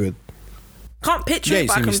Picture I'm not it. triggered. Can't picture Yeah, it, you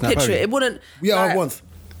but I see me can snap, picture haven't it. you? It wouldn't. Yeah, like, I once.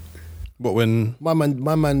 But when My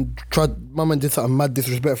man did something mad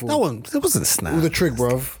disrespectful. it wasn't a snap. It was a trig,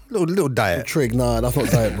 bruv. Little diet. Trig, nah, that's not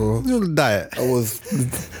diet, bro. Little diet. I was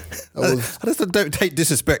That was, I just don't take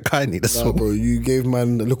disrespect kindly. That's all. bro, you gave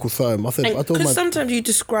man a little time. I told Because man, sometimes you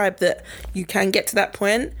describe that you can get to that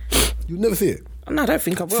point. you'll never see it. No, I don't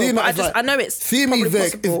think I will. Seeing But that is I know it's seeing me probably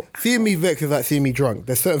vex. possible. Seeing me vex is like seeing me drunk.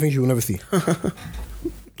 There's certain things you will never see.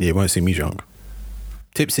 Yeah, you won't see me drunk.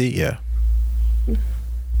 Tipsy, yeah.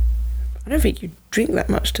 I don't think you drink that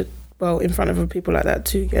much in front of people like that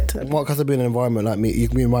to get to that. Mark has to be in an environment like me. You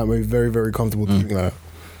can be in an environment where you're very, very comfortable to drink like that.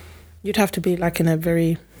 You'd have to be like in a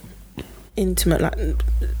very intimate, like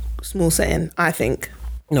small setting, I think.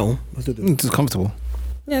 No, let's do this. It's comfortable.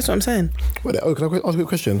 Yeah, that's what I'm saying. Wait, can I ask you a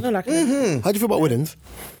question? No, like, How do you feel about weddings?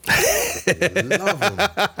 Love them.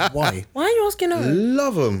 Why? why are you asking her?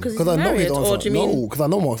 Love them. Because he's Because I know his married, answer. or do you mean? No, because I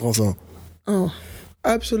know Mark's answer. Oh,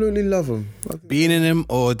 Absolutely love them. Being in them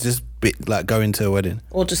or just like going to a wedding?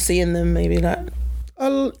 or just seeing them, maybe like.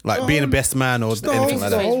 Like being a best man or anything like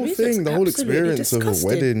The that? whole thing, the whole Absolutely experience of a disgusting.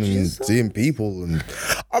 wedding and Jesus. seeing people, and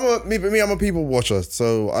I'm a people watcher,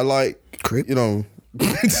 so I like, Creep. you know.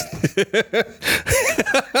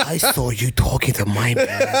 I saw you talking to my man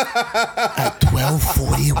at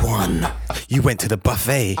 12:41. You went to the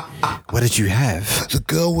buffet. What did you have? The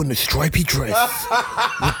girl in the stripy dress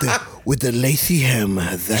with the lacy hem.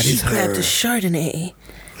 That is her. Grabbed a Chardonnay.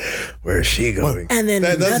 Where is she going? And then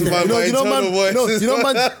that's another. my internal voice.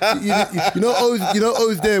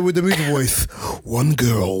 O's there with the music voice. One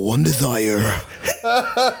girl, one desire,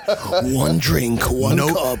 one drink, one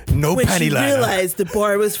cup. No When panty she liner. realized the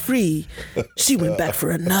bar was free, she went back for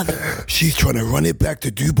another. She's trying to run it back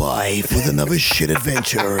to Dubai for another shit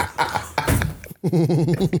adventure.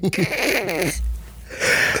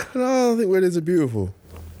 No, I think weddings are beautiful.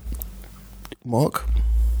 Mark,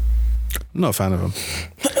 I'm not a fan of them.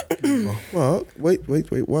 Mark, wait.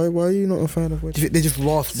 Why are you not a fan of weddings? they just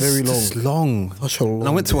last very long. It's long. Such a long. And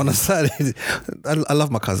I went to one on Saturday. I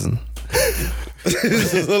love my cousin. Sorry,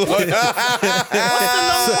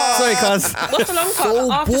 cuz. What's the long part?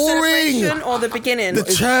 So After boring. celebration or the beginning? The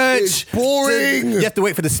church. it's boring. You have to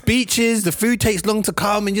wait for the speeches. The food takes long to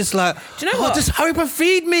come, and just like, Do you know what? Just hurry up and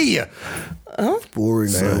feed me.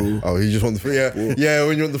 boring, man. Oh, you just want the food? Yeah.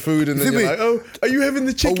 When you want the food, and then See you're me? like, oh, are you having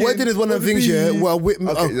the A chicken? wedding is one of the things, yeah. Well, a wedding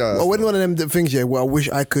one of them things, yeah. Where I wish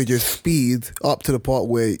I could just speed up to the part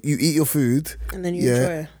where you eat your food And then you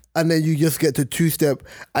enjoy it. and then you just get to two-step,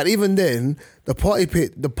 and even then, the party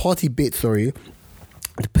bit,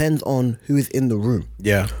 depends on who is in the room.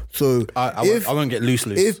 Yeah. So I won't get loose.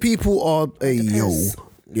 if people are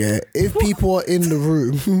if people are in the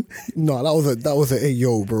room, no, that was a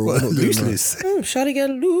yo, bro. I'm not doing that. Loose. Shawty get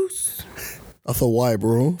loose. That's a why,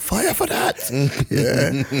 bro. Fire for that.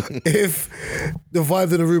 Yeah. If the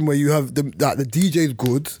vibes in the room where you have the DJ's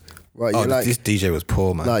good, right? Oh, you're like, this DJ was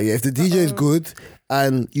poor, man. like, yeah, if the DJ's good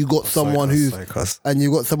and you got someone who's and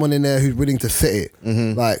you got someone in there who's willing to set it,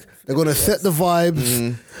 like they're gonna set the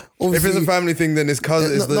vibes. If it's a family thing, then it's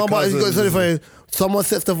cousin. It's the but you got cousin. something. Someone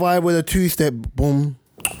sets the vibe with a two-step, boom,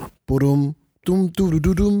 boom, doom, doom, doom,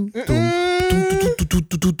 doom,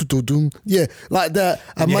 doom. Yeah, like that.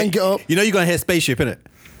 And man get up. You know you're gonna hear spaceship, innit?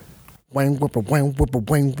 And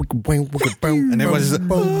And everyone's just like,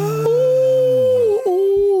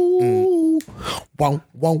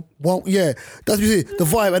 yeah, that's what you see. The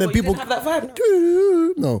vibe, and then You people. didn't have that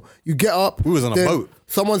vibe. No, you get up. We was on a then boat.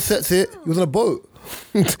 Someone sets it. You was on a boat.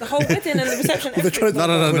 The whole wedding and the reception. They're trying everything.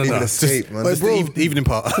 to, no. even Just, escape, man. Like, just bro. the evening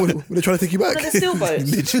part. Were they trying to take you back? But they're still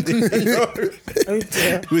boats. Literally. Oh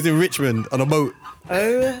dear. We was in Richmond on a boat.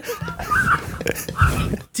 Oh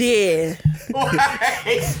dear.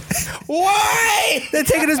 Why? They're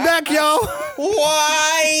taking us back, yo.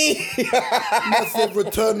 Why? Massive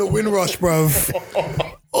return to Windrush, bruv.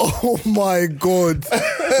 Oh my god.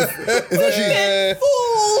 It's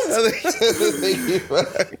actually.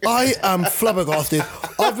 I am flabbergasted.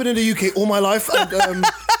 I've been in the UK all my life, and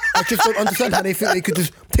I just don't understand how they think they could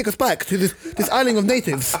just take us back to this island of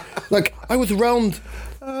natives. Like, I was around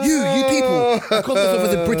you people. I consider myself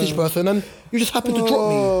as a British person, and you just happened to drop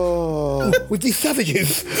me with these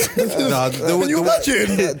savages. Can you imagine? The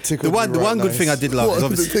one good thing I did love is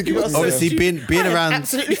obviously being around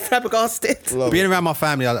Absolutely flabbergasted. being around my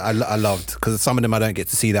family. I loved because some of them I don't get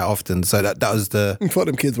to see that often. So that was the For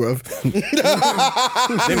them kids, bruv.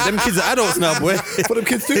 them kids are adults now, boy. For them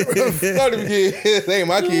kids too, bruv. They ain't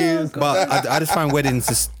my kids. But I just find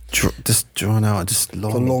weddings just drawn out, just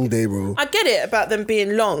long. It's a long day, bro. I get it about them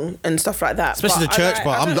being long and stuff like that. Especially the church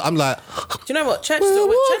part. I'm like, Do you know what? Church is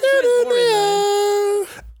always boring. Though.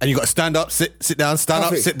 and you got to stand up, sit down, stand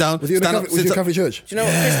up, sit down, Was you in stand a up, was you sit in a down. Catholic church? Do you know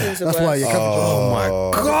what Christians are? That's why worse? you're Catholic church. Oh my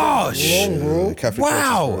gosh! The Catholic church is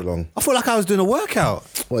Wow! very long. I feel like I was doing a workout.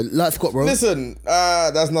 Well, like Scott, bro. Listen,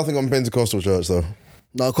 that's nothing on Pentecostal church though.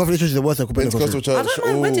 No, Catholic church is the worst than Pentecostal church. I don't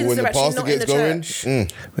mind weddings, when the they're actually pastor not in gets the going.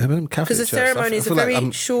 church. Because the ceremonies are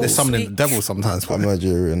very short, There's summoning the sweet. devil sometimes. I'm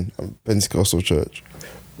Nigerian. I'm Pentecostal church.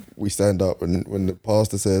 We stand up and when the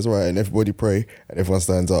pastor says, right, and everybody pray, and everyone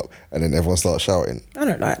stands up, and then everyone starts shouting. I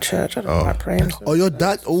don't like church. I don't like praying. Oh, your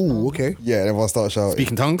dad? Oh, okay. Yeah, and everyone starts shouting.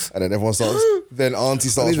 Speaking tongues. And then everyone starts, then auntie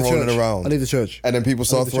I starts need the rolling church. around. I need the church. And then people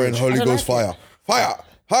start the throwing church. Holy I don't Ghost like fire.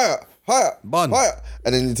 Fire! Bun. Fire!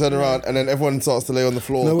 And then you turn around and then everyone starts to lay on the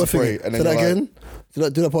floor No, to what pray. thing? And Say then that you're again.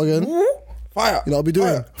 Do that part again. You Fire! know what I'll be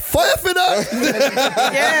doing? Fire for that!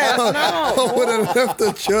 Yeah, I no. would have left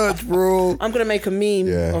the church, bro. I'm gonna make a meme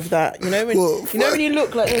Yeah. of that. You know when What? when you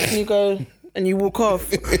look like this and you go and you walk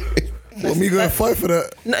off. What, me going to fight for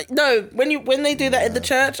that? No, when they do that in the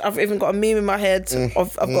church, I've even got a meme in my head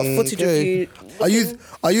of I've got footage of you. I used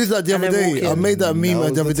that the And other then day. walk I in. made that meme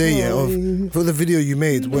Now's the other the day, yeah, of for the video you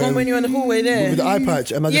made. The one when you're in the hallway there. with the eye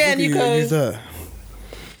patch, and I just Yeah, look and at you you and go- use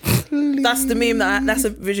that. That's the meme that's a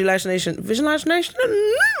visualization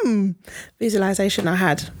I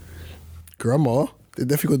had. Grandma, they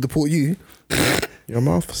definitely gonna deport you. Your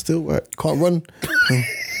mouth still wet. Can't run.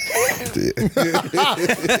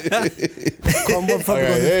 Can't run from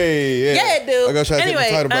Hey, Yeah, dude. I gotta try to Anyway,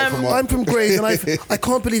 get the title back from I'm from Grays, and I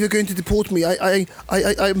can't believe you're going to deport me. I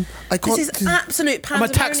can't. This is absolute I'm a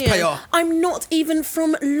pandemonium. taxpayer. I'm not even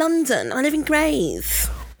from London. I live in Grays.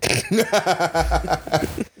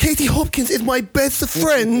 Katie Hopkins is my best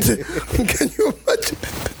friend. Can you imagine?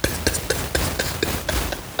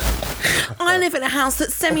 I live in a house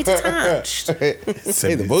that's semi-detached. Hey,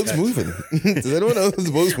 the boat's moving. Does anyone know the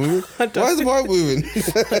boat's moving? Why is the boat moving?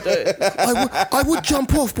 I would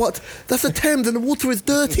jump off, but that's the Thames and the water is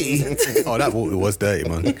dirty. Oh, that water was dirty,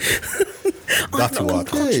 man. I've Dirty not water.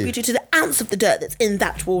 contributed to the ounce of the dirt that's in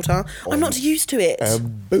that water. I'm not used to it.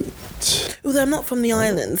 Boat. Although I'm not from the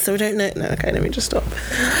island, so I don't know. No, okay, let me just stop.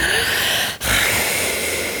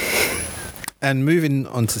 And moving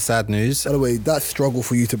on to sad news. By the way, that struggle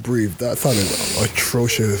for you to breathe, that sounded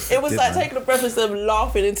atrocious. It was like taking a breath instead of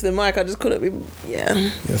laughing into the mic. I just couldn't be. Yeah.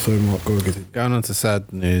 Yeah, sorry, Mark, go get it. Going on to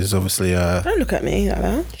sad news, obviously. Don't look at me like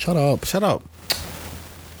that. Shut up. Shut up.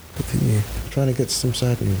 Continue. Trying to get to some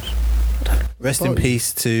sad news. Rest in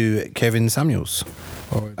peace to Kevin Samuels.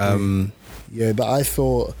 Yeah, but I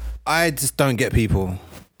thought. I just don't get people.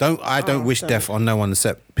 I don't wish death on no one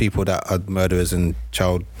except people that are murderers and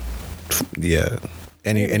child. Yeah,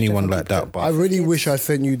 anyone like that. But I really wish I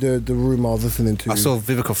sent you the room I was listening to. I saw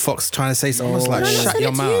Vivica Fox trying to say something. I was like, No, shut send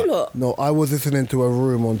your it to you mouth. lot. No, I was listening to a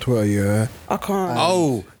room on Twitter, yeah. I can't.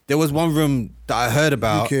 Oh, there was one room that I heard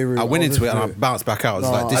about. UK room. I went Oh, into it and I this is it. bounced back out. I was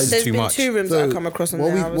No, like, this There's is too been much. 2 rooms that I come across on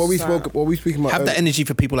what there. we speaking about? Have that energy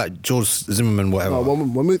for people like George Zimmerman, whatever. No,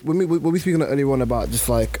 when we speaking earlier on about just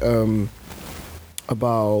like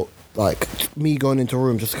about like me going into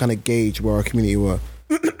rooms just to kind of gauge where our community were.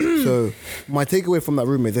 So my takeaway from that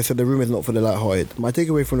room is they said the room is not for the lighthearted. My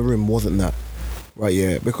takeaway from the room wasn't that, right?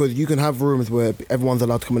 Yeah, because you can have rooms where everyone's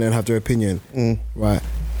allowed to come in and have their opinion, right?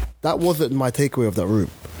 That wasn't my takeaway of that room.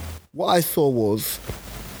 What I saw was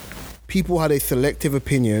people had a selective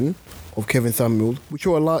opinion of Kevin Samuels, which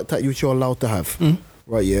you're allowed to have,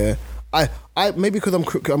 right? Yeah, I maybe because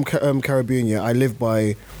I'm Caribbean, yeah, I live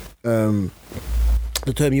by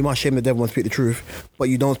the term "you must shame the devil and speak the truth," but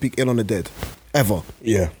you don't speak ill on the dead, ever.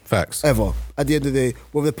 Yeah. Facts. Ever. At the end of the day,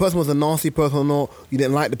 whether the person was a nasty person or not, you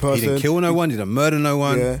didn't like the person. He didn't kill no one. He didn't murder no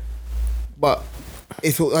one. Yeah. But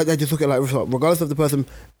it's all, I just look at it like regardless of the person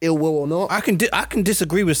ill will or not. I can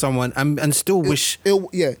disagree with someone and still wish ill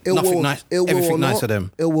nothing will, nice, ill will everything or nice not, for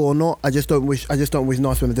them. Ill will or not, I just don't wish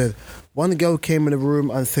nice when they're dead. One girl came in the room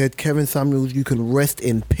and said, "Kevin Samuels, you can rest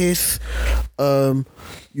in piss. You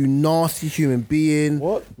nasty human being."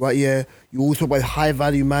 What? Right? Yeah. You always talk about high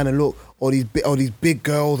value man and look, all these big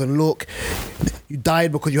girls and look. You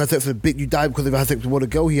died because you had sex with a big. You died because you had sex with what a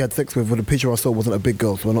girl he had sex with. But the picture I saw wasn't a big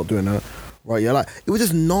girl, so we're not doing that. Right? Yeah. Like it was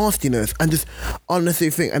just nastiness and just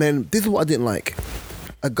unnecessary thing. And then this is what I didn't like.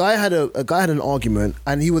 A guy had an argument,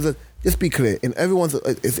 and he was just be clear. In everyone's,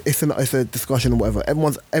 it's a discussion or whatever.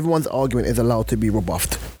 Everyone's argument is allowed to be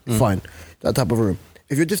rebuffed. Fine, that type of room.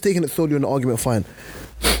 If you're just taking it solely on the argument, fine.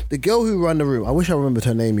 The girl who ran the room, I wish I remembered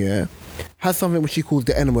her name. Yeah, has something which she calls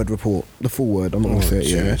the N-word report, the full word. I'm not gonna say it.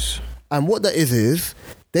 Yeah, and what that is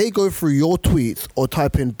they go through your tweets or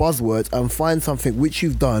type in buzzwords and find something which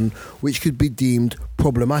you've done which could be deemed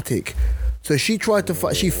problematic. So she tried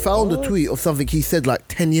to she found a tweet of something he said like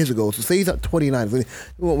 10 years ago. So say he's at 29, when he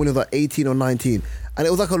was like 18 or 19, and it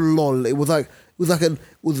was like a lol. It was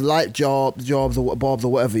light jobs or barbs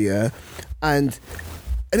or whatever, yeah. And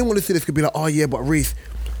anyone listening to this could be like, oh yeah, but Reese,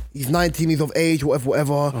 he's 19, he's of age,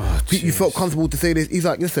 whatever. Oh, you felt comfortable to say this. He's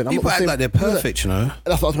like, listen, I'm People not act like they're perfect, you know.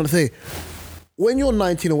 That's what I was going to say. When you're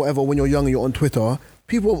 19 or whatever, when you're young and you're on Twitter,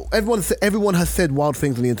 everyone has said wild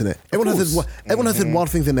things on the internet. Everyone has said wild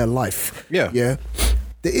things in their life. Yeah.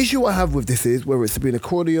 The issue I have with this is, whether it's Sabina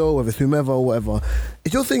Cordio, whether it's whomever or whatever,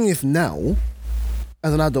 if you're saying this now,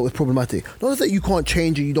 as an adult, it's problematic. Not that you can't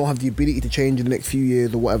change and you don't have the ability to change in the next few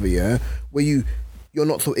years or whatever, yeah? Where you're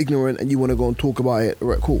not so ignorant and you want to go and talk about it, all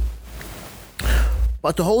right, cool.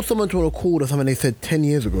 But to hold someone to a call to something they said 10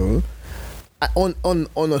 years ago, on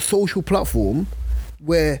a social platform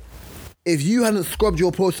where if you hadn't scrubbed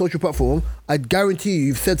your social platform, I guarantee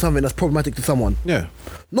you've said something that's problematic to someone. Yeah.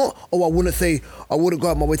 Not, I wouldn't go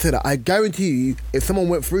out my way to say that. I guarantee you, if someone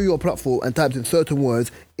went through your platform and typed in certain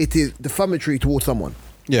words, it is defamatory towards someone.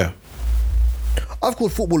 Yeah. I've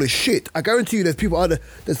called football as shit. I guarantee you there's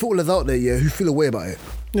footballers out there, yeah, who feel a way about it.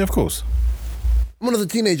 Yeah, of course. When I was a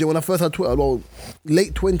teenager, when I first had Twitter, well,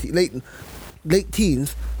 late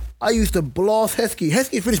teens, I used to blast Heskey.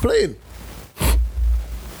 Heskey finished playing.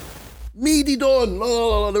 Meaty Don,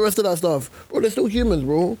 the rest of that stuff. Bro, they're still humans,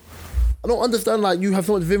 bro. I don't understand, like, you have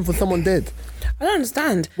so much vim for someone dead. I don't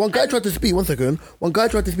understand. One guy tried to speak to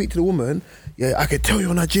the woman. Yeah, I can tell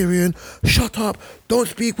you're Nigerian. Shut up. Don't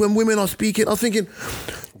speak when women are speaking. I was thinking,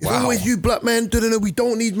 it's always you black men. We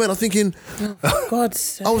don't need men. I was thinking, oh, God's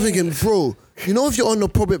sake. I was thinking, bro, you know, if you're on the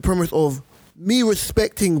public premise of me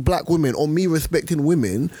respecting black women or me respecting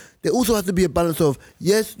women, there also has to be a balance of,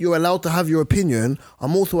 yes, you're allowed to have your opinion.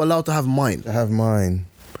 I'm also allowed to have mine.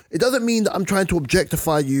 It doesn't mean that I'm trying to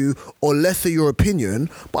objectify you or lesser your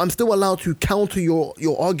opinion, but I'm still allowed to counter your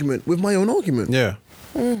argument with my own argument. Yeah.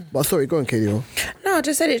 But sorry, go on, Katie. No, I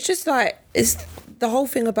just said it's just like, it's the whole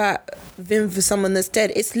thing about vim for someone that's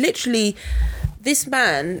dead. It's literally this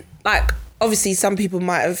man, like, obviously some people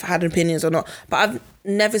might have had opinions or not, but I've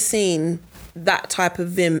never seen that type of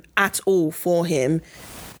vim at all for him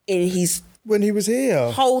in his when he was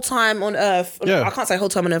here whole time on earth. Yeah. I can't say whole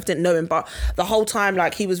time on earth, didn't know him, but the whole time,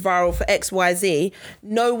 like, he was viral for XYZ,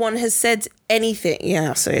 no one has said anything.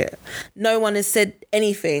 Yeah, I see it. No one has said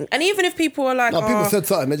anything. And even if people are like, people said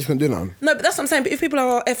something, they just couldn't do nothing. No, but that's what I'm saying. But if people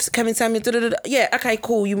are, F Kevin Samuel, yeah, okay,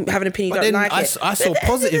 cool, you have an opinion, But you then don't like it. I saw But at the end of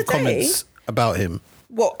positive the day, comments about him.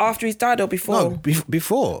 What, after he's died or before? No,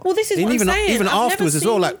 before. Well, this is what I'm saying. Even I've afterwards never as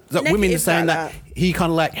well, seen like women negative saying like that he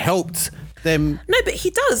kind of like helped them. No, but he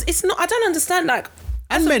does. It's not. I don't understand. Like,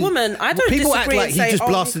 as And a men, woman, I don't people disagree act like and he say, just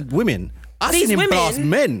blasted women. I these seen him women- blast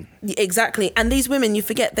men. Exactly. And these women, you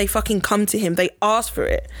forget they fucking come to him. They ask for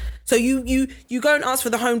it. So you go and ask for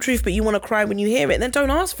the home truth, but you want to cry when you hear it. Then don't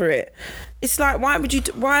ask for it. It's like, why would you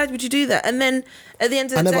do that? And then at the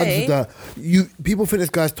end of the I never day, understood that. People think this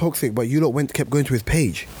guy's toxic, but you lot kept going to his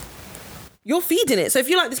page. you're feeding it. So if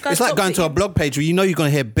you like this guy, It's like going to a blog page where you know you're going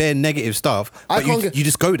to hear bare negative stuff, but you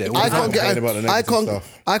just go there. I can't get about the negative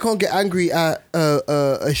stuff. I can't get angry at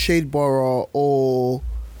a shade bar or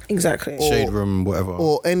exactly Shade Room, whatever.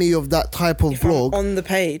 or any of that type of blog on the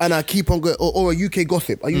page. and I keep on going, or a UK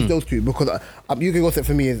Gossip. I use those two because UK Gossip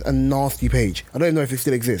for me is a nasty page. I don't even know if it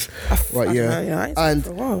still exists. Right? I Yeah. don't know, yeah, it's And for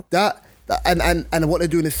a while. that. And what they're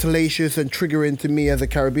doing is salacious and triggering to me as a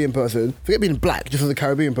Caribbean person. Forget being black, just as a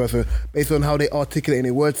Caribbean person, based on how they articulate and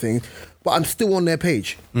they word things. But I'm still on their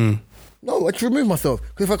page. No, I just remove myself.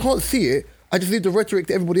 Because if I can't see it, I just leave the rhetoric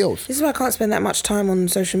to everybody else. This is why I can't spend that much time on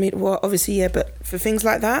social media. Well, obviously, yeah, but for things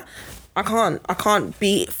like that, I can't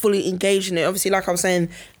be fully engaged in it. Obviously, like I was saying,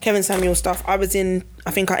 Kevin Samuel stuff, I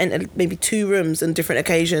think I entered maybe 2 rooms on different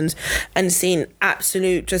occasions and seen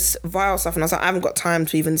absolute just vile stuff. And I was like, I haven't got time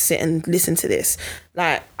to even sit and listen to this.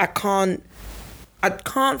 Like, I can't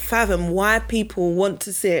fathom why people want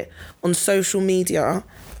to sit on social media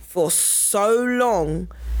for so long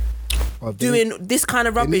doing this kind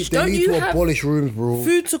of rubbish. They Don't need you to have abolish rooms, bro.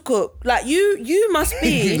 food to cook? Like, you must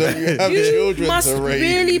be have you children must to raise.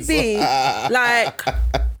 really be like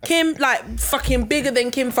Kim, like fucking bigger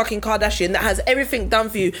than Kim fucking Kardashian that has everything done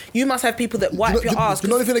for you. You must have people that wipe your ass. Do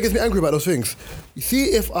you know the thing that gets me angry about those things? You see,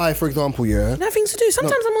 if I, for example, Nothing to do.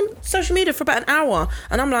 Sometimes I'm on social media for about an hour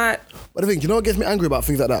and I'm like, but the thing, do you know what gets me angry about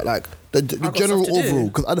things like that? Like the got general stuff to do. overall,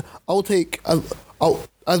 because I'll take,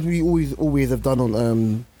 as we always have done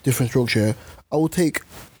on Different Strokes here, I will take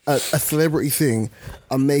a celebrity thing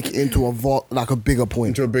and make it into a bigger point.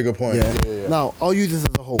 Into a bigger point. Yeah. Now, I'll use this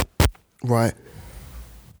as a whole, right?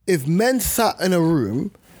 If men sat in a room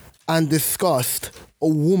and discussed a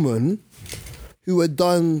woman who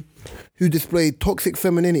displayed toxic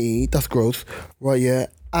femininity, that's gross, right, yeah,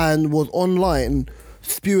 and was online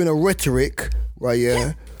spewing a rhetoric, right,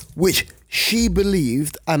 yeah, which she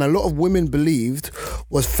believed and a lot of women believed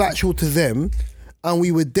was factual to them, and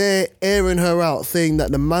we were there airing her out, saying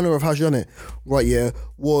that the manner of how she done it, right, yeah,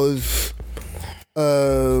 was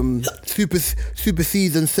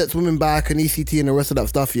supersedes and sets women back and ECT and the rest of that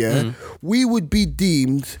stuff, yeah, we would be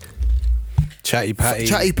deemed chatty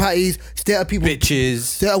patties, stay out of people, bitches,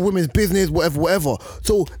 stay out of women's business, whatever.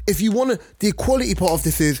 So if you want to, the equality part of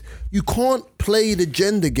this is you can't play the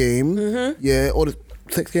gender game, yeah, or the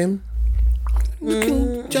sex game.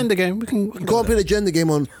 Gender game. We can you can't play the gender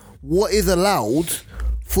game on what is allowed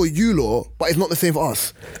for you lot, but it's not the same for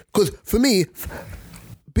us. Because for me,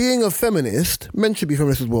 being a feminist, men should be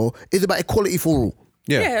feminists as well, is about equality for all.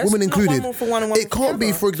 Yeah, women included. One for one and one it can't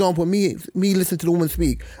be, for example, me listening to the woman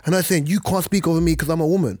speak and her saying, you can't speak over me because I'm a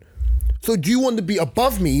woman. So do you want to be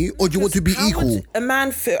above me or do you want to be equal? Would a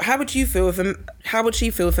man feel? How would you feel how would she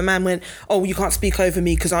feel if a man went, oh, you can't speak over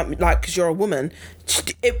me because you're a woman?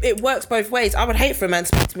 It works both ways. I would hate for a man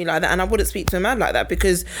to speak to me like that, and I wouldn't speak to a man like that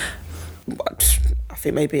because I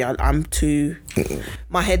think maybe I'm too,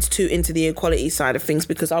 my head's too into the equality side of things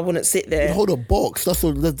because I wouldn't sit there. You hold a box. That's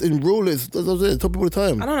what in rule is. That's what I tell people all the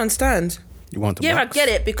time. I don't understand. You want the box? box? I get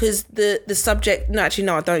it because the subject. No, actually,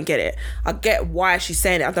 no, I don't get it. I get why she's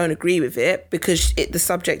saying it. I don't agree with it because the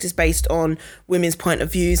subject is based on women's point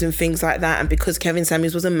of views and things like that, and because Kevin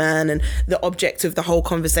Samuels was a man, and the object of the whole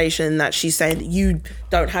conversation that she's saying that you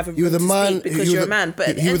don't have a room to speak because you're a man. But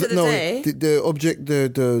at the end of the day, the object,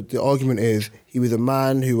 the argument is he was a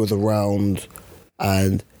man who was around,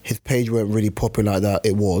 and his page weren't really popular like that.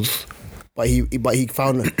 It was. But he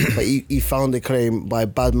found a claim by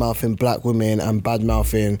bad mouthing black women and bad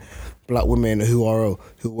mouthing black women who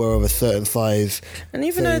were of a certain size. And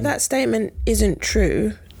even though that statement isn't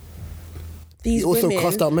true, these also women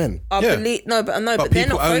cussed out men. But they're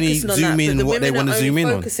not focusing on that. In the what they women want to zoom in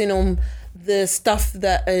on. Focusing on the stuff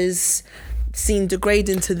that is seen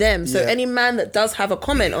degrading to them. So any man that does have a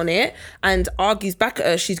comment on it and argues back at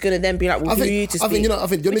her, she's gonna then be like, "Well, who are you to speak?" I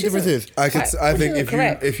think the only difference is I think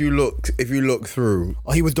if you look through,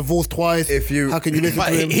 he was divorced twice. How can you listen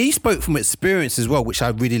to him? He spoke from experience as well, which I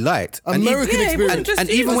really liked. American experience, and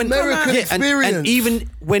even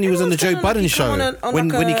when he was on the Joe Budden show,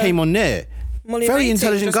 when he came on there. Very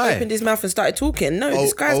intelligent guy. Opened his mouth and started talking. No,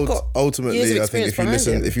 this guy's got ultimately. Years of I think experience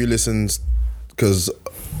if you listen, because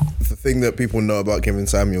the thing that people know about Kevin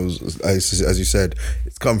Samuels, as you said,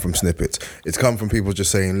 it's come from snippets. It's come from people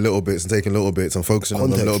just saying little bits and taking little bits and focusing on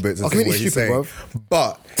the little bits and saying what he's saying.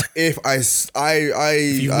 But if I've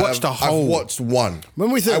watched one.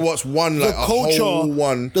 When we said I watched one, like a whole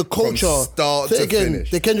one, the culture from start to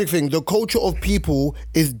finish. The Kendrick thing, the culture of people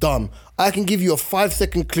is dumb. I can give you a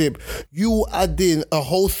 5-second clip. You add in a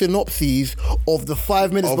whole synopsis of the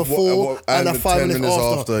 5 minutes before and the 5 minutes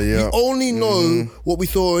after. You only know what we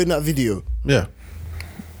saw in that video. Yeah.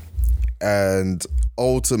 And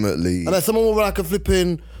ultimately... And then someone with like a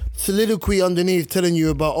flipping soliloquy underneath telling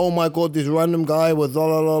you about, oh my God, this random guy was la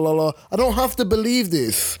la la la la. I don't have to believe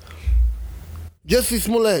this. Jesse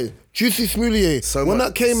Smollett, Juicy Smoulier. When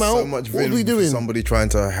that came out, what were we doing? Somebody trying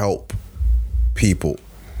to help people.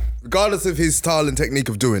 Regardless of his style and technique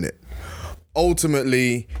of doing it.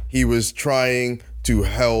 Ultimately, he was trying to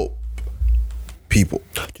help people.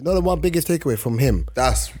 Do you know my biggest takeaway from him?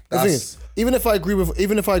 That's even if I agree with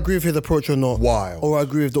his approach or not, or I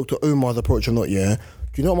agree with Dr. Omar's approach or not, yeah.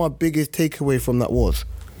 Do you know what my biggest takeaway from that was?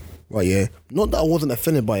 Right, yeah. Not that I wasn't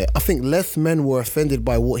offended by it. I think less men were offended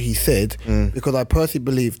by what he said because I personally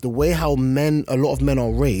believe the way how a lot of men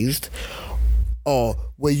are raised,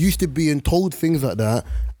 we're used to being told things like that.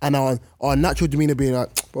 And our natural demeanour being like,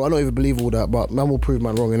 bro, I don't even believe all that, but man will prove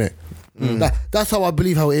man wrong, innit? That's how I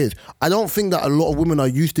believe how it is. I don't think that a lot of women are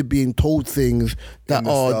used to being told things that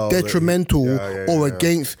are detrimental or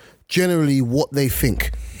against generally what they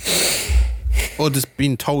think. Or just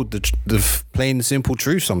being told the plain simple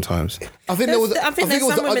truth sometimes. I think there's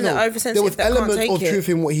some women that are oversensitive. There was that elements can't of take truth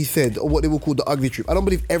in what he said, or what they will call the ugly truth. I don't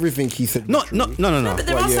believe everything he said. No. But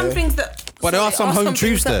there are some things that. But there are some home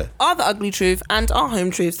truths there. Are the ugly truth and are home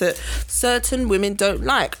truths that certain women don't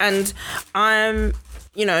like. And I'm,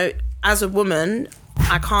 as a woman,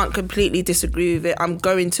 I can't completely disagree with it. I'm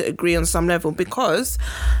going to agree on some level because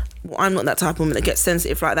I'm not that type of woman that gets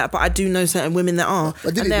sensitive like that. But I do know certain women that are,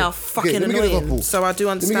 and they are fucking annoying. So I do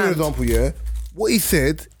understand. Let me give you an example, yeah? What he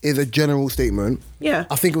said is a general statement. Yeah.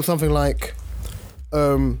 I think it was something like,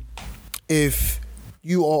 if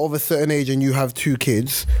you are of a certain age and you have 2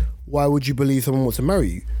 kids, why would you believe someone wants to marry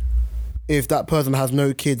you? If that person has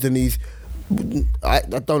no kids and he's, I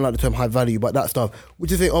don't like the term high value, but that stuff, would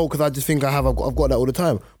you say, because I just think I've got that all the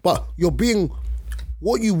time? But you're being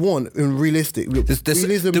what you want in realistic.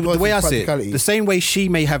 Realism the way I see it, the same way she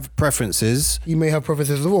may have preferences. He may have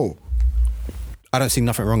preferences as well. I don't see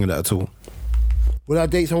nothing wrong with that at all. Would I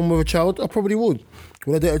date someone with a child? I probably would.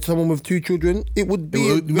 Would I date someone with 2 children? It would be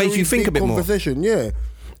It would make you think a bit more. conversation, yeah.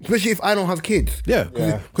 Especially if I don't have kids. Yeah.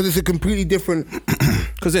 Because it's a completely different...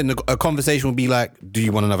 Because then a conversation would be like, do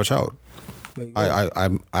you want another child?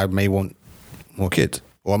 I may want more kids.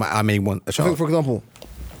 Or I may want a I child. think, for example,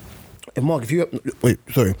 if Mark, if you have... Wait,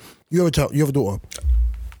 sorry. You have a child, you have a daughter?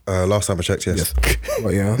 Last time I checked, yes.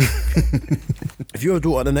 Right, yeah. If you have a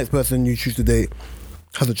daughter, the next person you choose to date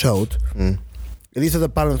has a child, at least there's a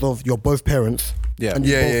balance of you're both parents. Yeah. And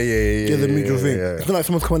you both There's a mutual thing. yeah. It's not like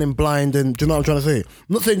someone's coming in blind and, do you know what I'm trying to say? I'm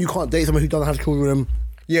not saying you can't date someone who doesn't have children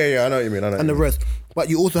Yeah, I know what you mean. and the rest. But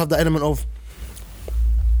you also have that element of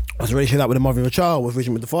what's the relationship like with the mother of your child, what's the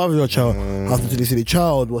relationship with the father of your child, how does he see the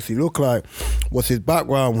child, what's he look like, what's his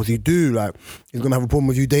background, what's he do, like he's gonna have a problem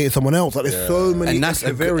with you dating someone else. Like there's so many And that's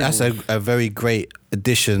variables. a very great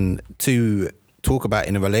addition to talk about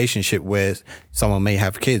in a relationship where someone may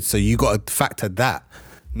have kids. So you got to factor that,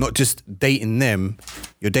 not just dating them,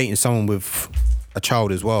 you're dating someone with a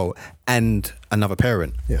child as well and another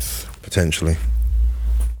parent. Yes. Potentially,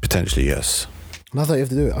 yes. And that's how you have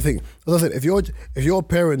to do it. I think, as I said, if you're a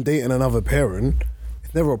parent dating another parent,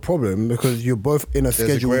 it's never a problem because you're both in a there's a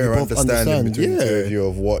schedule where greater you both understanding understand. between the two of you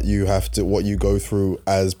of what you go through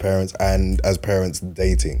as parents and as parents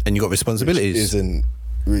dating. And you got responsibilities.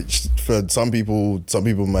 Which for some people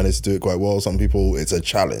manage to do it quite well. Some people it's a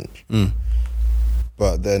challenge.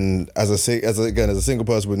 But then, as a single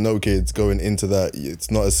person with no kids going into that,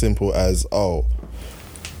 it's not as simple as you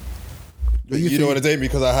don't want to date me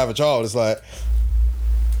because I have a child. It's like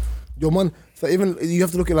Your man, so even you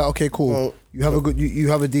have to look at like, okay, cool. Well, you have you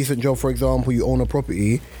have a decent job, for example. You own a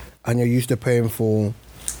property, and you're used to paying for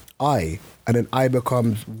I, and then I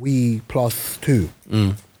becomes we plus 2.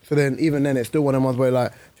 So then, even then, it's still one of them where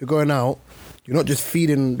like if you're going out, you're not just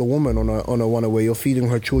feeding the woman on a one away. You're feeding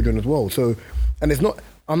her children as well. So, and it's not.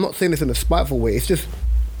 I'm not saying this in a spiteful way. It's just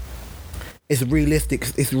it's realistic.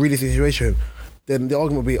 It's a realistic situation. Then the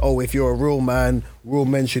argument would be, if you're a real man, real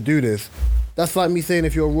men should do this. That's like me saying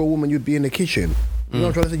if you're a real woman, you'd be in the kitchen. You know what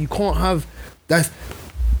I'm trying to say? You can't have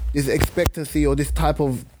this expectancy or this type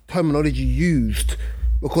of terminology used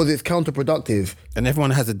because it's counterproductive. And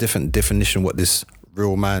everyone has a different definition what this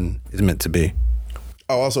real man is meant to be.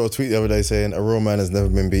 I saw a tweet the other day saying a real man has never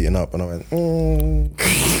been beaten up, and I went,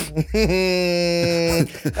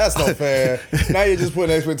 that's not fair. Now you're just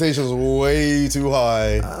putting expectations way too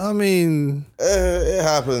high. I mean, it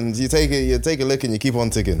happens. You take a lick and you keep on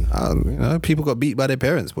ticking. people got beat by their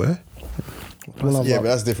parents, boy. Yeah, but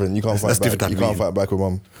that's different. You can't fight back. You can't fight back with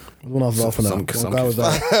mum. When I was laughing at one guy was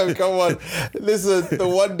like, come on, listen. The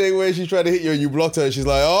one day where she tried to hit you and you blocked her, she's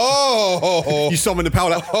like, oh, You summoned the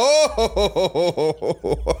power. Like,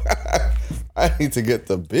 oh, I need to get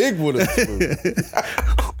the big wooden spoon.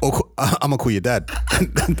 I'm gonna call your dad.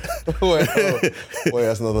 Wait,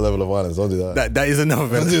 that's another level of violence. Don't do that. That is another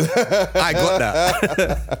level. I got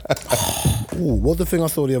that. ooh, what's the thing I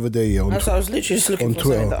saw the other day? Yeah, I was literally just looking on for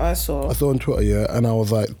Twitter. something that I saw. I saw on Twitter, yeah, and I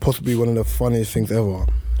was like, possibly one of the funniest things ever.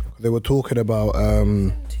 They were talking about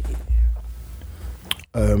men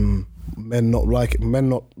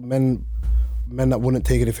that wouldn't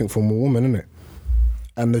take anything from a woman, innit?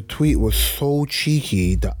 And the tweet was so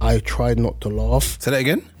cheeky that I tried not to laugh. Say that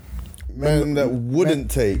again. Men that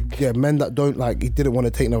wouldn't take. Yeah, men that don't he didn't want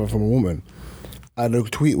to take nothing from a woman. And the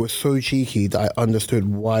tweet was so cheeky that I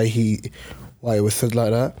understood why it was said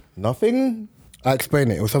like that. Nothing? I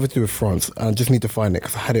explained it. It was something to do with France. And I just need to find it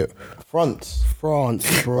because I had it. France, bro.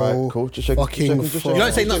 Right, cool. Just check. Fucking Just check. France. You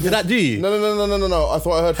don't say nothing to that, do you? No. I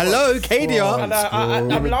thought I heard. Hello, France. Kadia.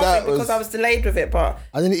 I'm laughing because I was delayed with it, but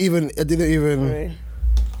I didn't even.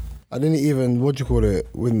 What do you call it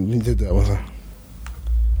when he did that? I was like,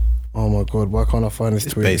 oh my god, why can't I find this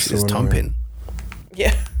tweet? Base is thumping.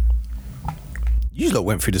 yeah. You lot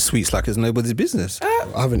went through the sweets like it's nobody's business.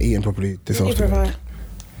 I haven't eaten properly this afternoon.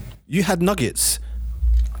 You had nuggets.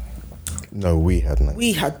 No, we had nuggets.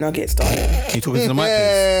 We had nuggets, darling. You talking to the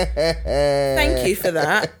mic, please? Thank you for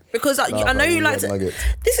that. Because I know you like to. nuggets.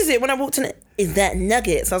 This is it. When I walked in, is that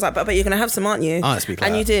nuggets? I was like, but you're gonna have some, aren't you? I don't speak like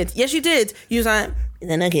and you that. did. Yes, you did. You was like, is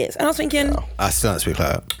that nuggets? And I was thinking, I still don't speak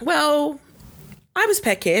like that. well, I was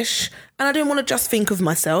peckish and I didn't want to just think of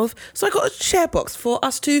myself, so I got a share box for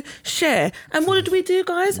us to share. And what did we do,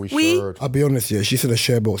 guys? We shared. I'll be honest, yeah. She said a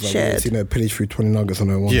share box. Like, Shared. I've seen her pillage through 20 nuggets on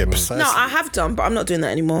her one. Yeah, man. precisely. No, I have done, but I'm not doing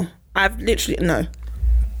that anymore. I've literally no.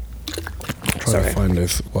 Try to find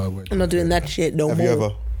this. Why we're I'm not doing that shit no Have more. you ever?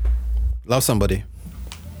 Love somebody.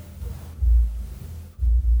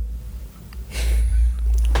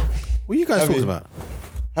 What are you guys Have talking you? about?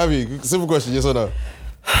 Have you? Simple question, yes or no?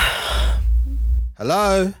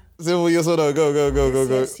 Hello? Simple, yes or no? Go.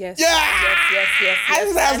 Yes. Yeah! Yes.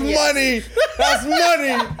 That's and yes. money. That's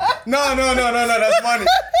money. No. That's money.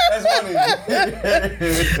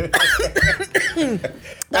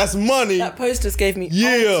 That's money. That post just gave me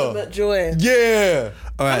ultimate joy. Yeah.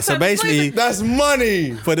 All right, so basically, That's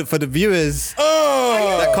money. for the viewers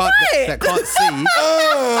Oh. that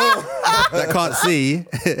can't see,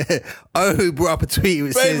 Oh brought up a tweet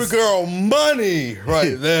which Baby says, girl, money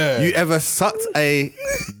right there. "You ever sucked a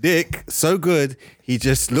dick so good he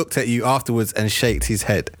just looked at you afterwards and shaked his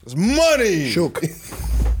head?" It's money. Shook.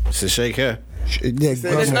 It's a shake here. Yeah,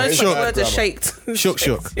 There's no It's such not word as grammar. shaked. Shook.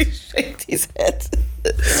 He shaked his head.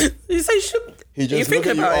 You say shook. He just you look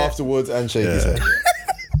at you about it. afterwards and shake his head.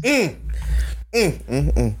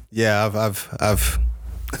 Yeah, I've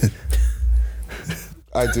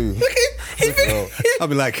I do. He's thinking. I'll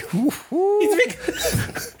be like, He's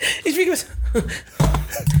thinking.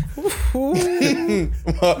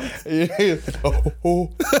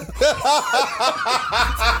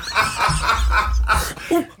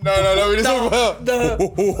 No, we just talk about.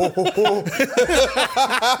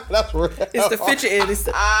 That's right. It's the fidgeting. It's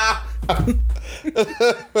the,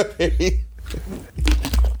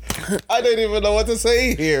 I don't even know what to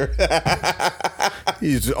say here.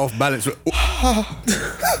 he's off balance.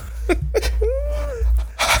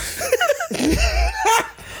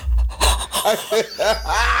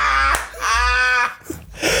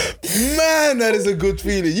 Man, that is a good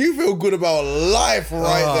feeling. You feel good about life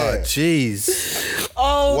right Oh, there. jeez. to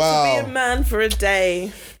Wow. be a man for a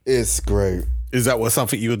day. It's great. Is that what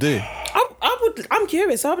something you would do? I'm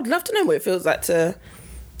curious. I would love to know what it feels like to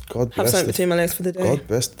God have bless something between my legs for the day. God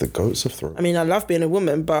bless the goats of throat. I mean, I love being a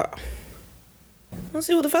woman, but let's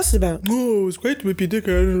see what the fuss is about. Oh, it's great to whip your dick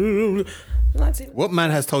out. Let's see. What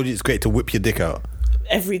man has told you it's great to whip your dick out?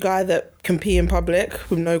 Every guy that can pee in public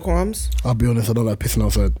with no qualms. I'll be honest, I don't like pissing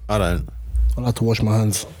outside. I don't. I like to wash my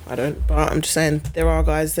hands. I don't, but I'm just saying there are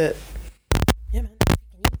guys that. Yeah, man.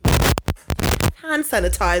 Hand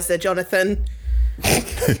sanitizer, Jonathan.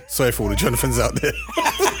 Sorry for all the Jonathans out there.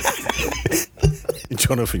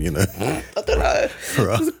 Jonathan, you know. I don't know.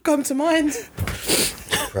 Right. Doesn't come to mind.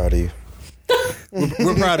 Proud of you.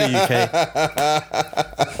 We're proud of you, Kay.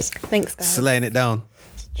 Thanks, guys. Slaying it down.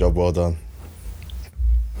 Job well done.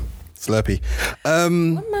 Slurpee.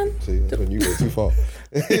 One man. See, that's when you go too far.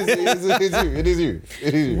 It is you.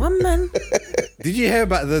 One man. Did you hear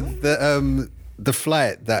about the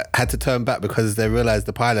flight that had to turn back because they realised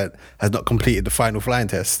the pilot has not completed the final flying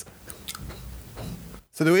test?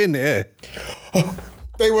 So they were in the air.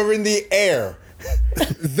 They were in the air.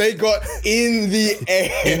 They got in the air.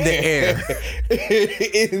 In the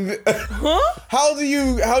air. Huh? How do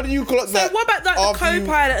you clock So that? what about like the after you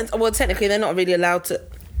co-pilot? Well, technically they're not really allowed to.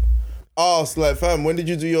 ask, like, fam, when did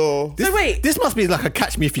you do your So wait, This must be like a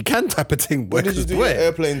catch me if you can type of thing. when did you do your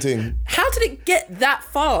airplane thing? how did it get that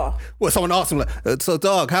far? What, someone asked him like, so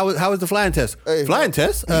dog, how was the flying test? Hey, flying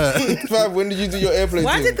test? Fam, when did you do your airplane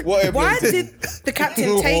Why thing? did What airplane why thing? did the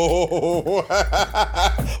captain take?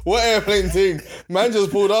 What airplane thing? Man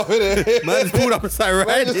just pulled up in it. Man just pulled up and started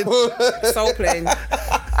riding. Soul plane.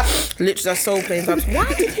 Literally, that's soul plane vibes.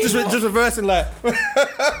 Why did he not? Just reversing like.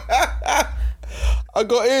 I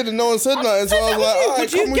got in and no one said nothing, so I was like, alright,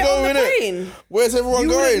 Would you come we get go on the in it. plane? Where's everyone You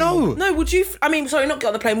going? wouldn't know. No, would you? I mean, sorry, not get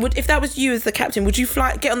on the plane. If that was you as the captain, would you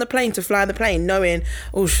get on the plane to fly the plane, knowing,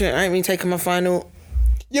 oh shit, I ain't been taking my final?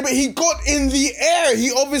 Yeah, but he got in the air.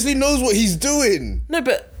 He obviously knows what he's doing. No,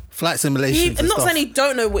 but Flight simulations. I'm and not stuff. saying he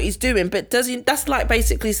don't know what he's doing, but does he? That's like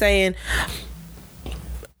basically saying,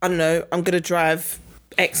 I don't know, I'm gonna drive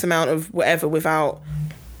X amount of whatever without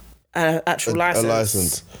an actual license. A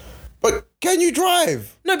license. But can you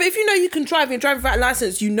drive? No, but if you know you can drive and you drive without a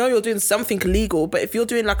license, you know you're doing something illegal. But if you're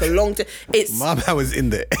doing like a long it's My man was in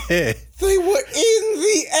the air. They were in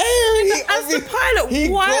the air. As the pilot,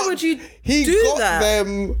 why would you do got that?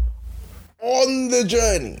 them on the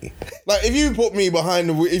journey. Like if you put me behind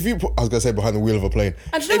the wheel, I was gonna say behind the wheel of a plane.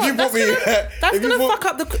 And you know what? That's gonna fuck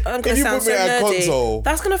up the. I'm gonna if you sound put me so at a nerdy. console,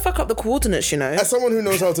 That's gonna fuck up the coordinates, you know. as someone who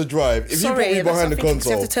knows how to drive, if Sorry, you put me that's behind the something, 'cause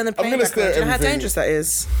console, you have to turn the I'm plane gonna back stare on. at Do you know how everything. dangerous that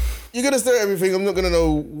is? You're gonna stare at everything. I'm not gonna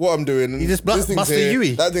know what I'm doing. You just This thing's bust a here,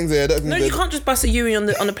 Yui. That thing's there. That thing's No, there. you can't just bust a Yui on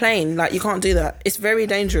the plane. Like you can't do that. It's very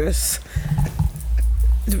dangerous.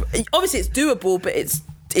 Obviously, it's doable, but it's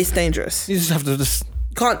dangerous. You just have to just.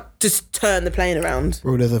 You can't just turn the plane around.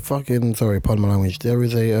 Bro, there's a fucking, sorry, pardon my language. There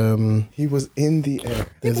is a, He was in the air.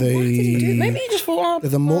 there's Why did he do it? a, Maybe he just thought.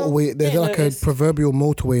 there's a motorway, there's like a proverbial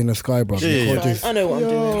motorway in the sky, bro. Yeah. I know what I'm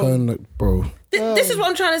doing. Turn, bro. This is what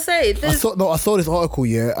I'm trying to say. I saw this article,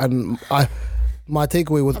 yeah, and my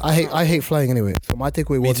takeaway was I hate flying anyway. So my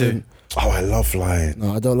takeaway wasn't Oh, I love flying.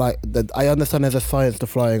 No, I don't like that. I understand there's a science to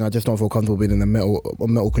flying. I just don't feel comfortable being in a metal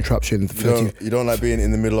contraption. You don't like being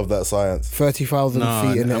in the middle of that science. 30,000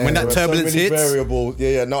 feet in the air. When that turbulence hits, variable.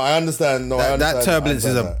 Yeah. No, I understand. No, I understand. That turbulence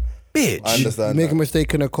is a bitch. I understand. You make a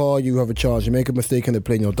mistake in a car, you have a chance. You make a mistake in the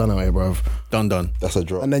plane, you're done out here, bruv. Done. That's a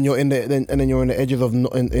drop. And then you're in the edges of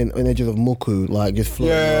edges of Muku, like just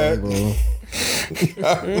floating around, bro.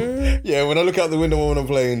 Yeah, when I look out the window when I'm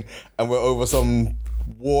playing and we're over some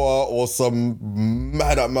water or some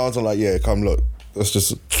mad up mountain, like, yeah, come look. That's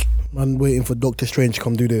just... Man, waiting for Doctor Strange to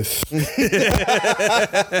come do this. Okay,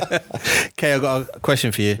 I got a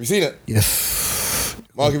question for you. Have you seen it? Yes.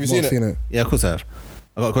 Mark, have you seen it? Yeah, of course I have.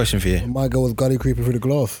 I got a question for you. My girl was gully creeping through the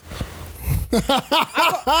glass. No, wait,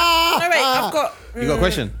 I've got. You got a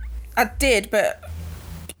question? I did, but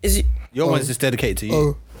is it? Your one's just dedicated to you.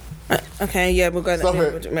 Oh, Okay, yeah, we'll go. Stop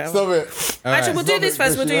it. Actually, right. we'll do this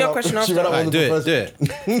first. We'll do your question after. All right, do it.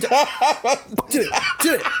 Do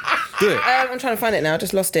it. I'm trying to find it now. I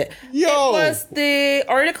just lost it. Yo. It was the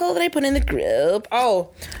article that I put in the group.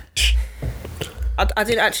 Oh. I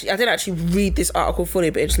didn't actually read this article fully,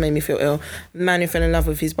 but it just made me feel ill. Man who fell in love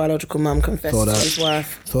with his biological mum confessed to his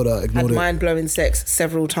wife. Saw that, ignored had it. mind-blowing sex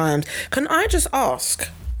several times. Can I just ask?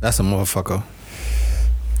 That's a motherfucker.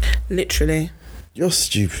 Literally. You're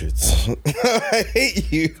stupid. I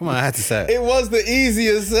hate you. Come on, I had to say it. It was the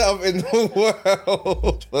easiest setup in the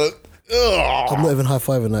world. But, I'm not even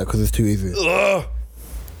high-fiving that because it's too easy.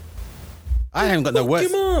 I haven't got no Fuck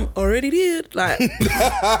words. your mom. Already did. Like, it's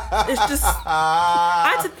just...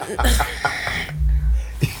 I had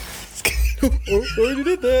to... already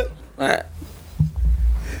did that. Like,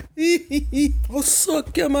 oh,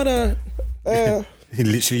 suck your mother. He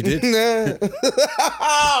literally did. Nah.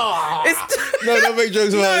 It's... No, don't make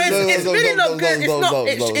jokes about it. it's really not good. It's not.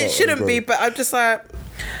 It shouldn't be. But I'm just like,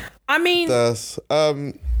 I mean, That's I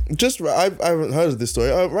haven't heard of this story.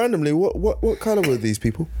 Randomly, what colour were these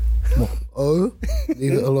people? Oh,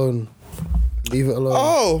 leave it alone. Leave it alone.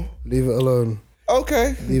 Oh, Leave it alone.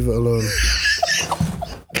 okay. Leave it alone.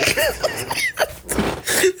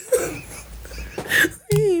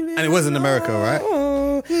 And it was in America, right?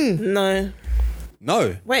 no.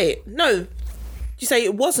 No. Wait, no. Did you say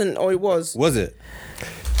it wasn't or it was? Was it?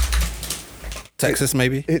 Texas,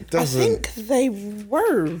 maybe? It I doesn't. think they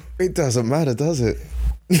were. It doesn't matter, does it?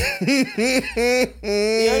 The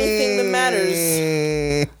only thing that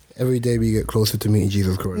matters Every day we get closer to meeting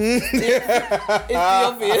Jesus Christ. is the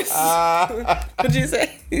obvious. What'd you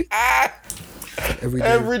say?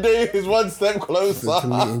 Every day is one step closer. to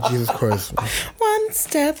meeting Jesus Christ. One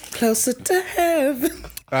step closer to heaven.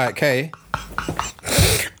 All right, Kay.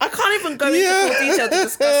 I can't even go into full detail to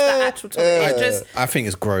discuss the actual topic. I think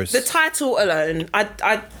it's gross. The title alone,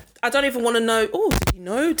 I don't even want to know. Oh, did he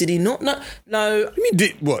know? Did he not know? No, I mean,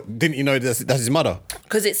 didn't you know that's his mother?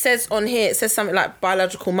 because it says on here, it says something like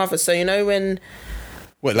biological mother. So you know when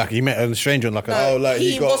What, like he met a stranger on like a... Oh, like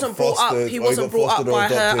he got wasn't brought up. fostered, He or wasn't got brought up fostered or by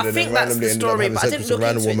her. adopted, I and then think that's randomly the ended up story, having but I sex didn't with some look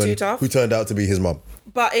random into it woman too tough. who turned out to be his mum.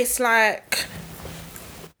 But it's like,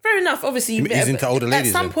 fair enough. Obviously, He's into older ladies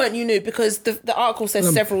At some then? point, you knew because the article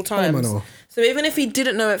says several times. know. So even if he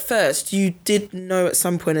didn't know at first, you did know at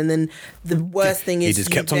some point, and then the worst thing is just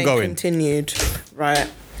you kept on then going. Continued, right?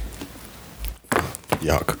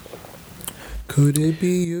 Yuck. Could it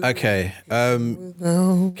be you? Okay.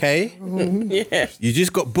 Kay, Yeah. you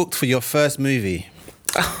just got booked for your first movie.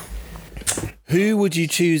 Who would you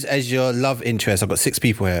choose as your love interest? I've got 6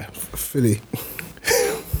 people here. Philly.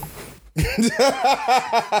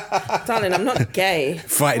 Darling, I'm not gay.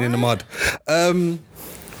 Fighting in the mud. I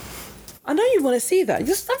know you want to see that.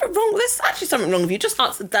 There's something wrong. There's actually something wrong with you. Just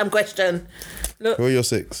answer the damn question. Look, Who are your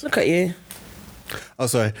 6? look at you. Oh,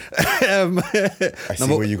 sorry. I see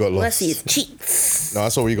where you got Let's lost. see his cheeks. No, I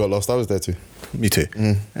saw where you got lost. I was there too. Me too.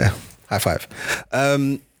 Yeah. High five.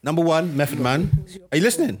 Number 1, Method Man. Are you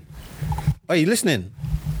listening? Are you listening?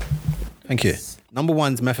 Thank you. Number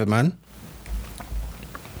 1's Method Man.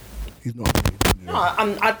 He's not. No,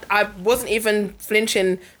 I wasn't even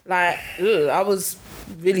flinching. Like, ugh, I was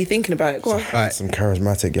really thinking about it. Go on. Right. Some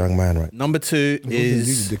charismatic young man, right? Number 2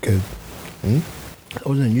 is... You, the kid. I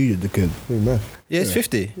wasn't you, the kid. Who, man? Yeah, it's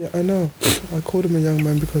 50. Yeah, I know. I called him a young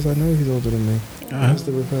man because I know he's older than me. That's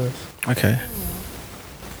the reverse. Okay.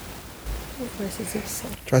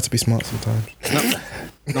 Try to be smart sometimes.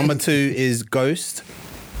 Number 2 is Ghost.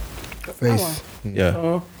 Face. Yeah.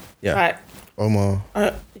 Oh, Yeah. right. Omar.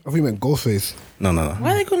 I think you meant Ghostface. No.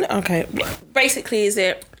 Why are they calling it? Okay. Basically, is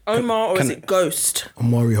it Omar or is it Ghost?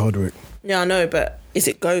 Amari Hardwick. Yeah, I know, but is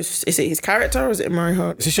it Ghost? Is it his character or is it Murray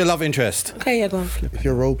Hart? Is this your love interest? Okay, yeah, go on. If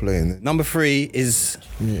you're role playing, then Number 3 is...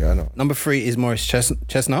 yeah, I know. Number 3 is Morris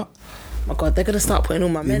Chestnut. my God, they're gonna start putting all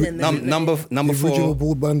my men in there. Number The original 4.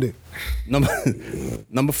 Bald Bandit.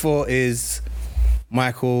 Number 4 is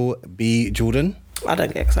Michael B. Jordan. I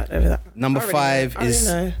don't get excited over that. Number 5 is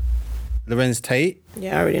know. Lorenz Tate.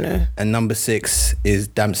 Yeah, I already know. And number 6 is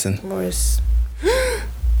Damson. Morris. Who are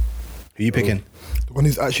you picking? The one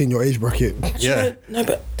who's actually in your age bracket. Yeah. No,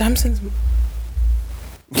 but Damson's.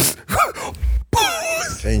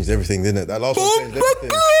 Changed everything, didn't it? That last one changed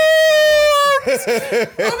everything. I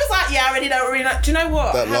was like, yeah, I already know. Do you know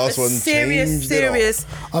what? That last one changed it all.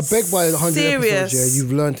 I beg by 100 episodes, yeah,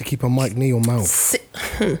 you've learned to keep a mic near your mouth.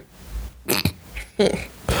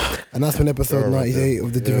 And that's been episode 98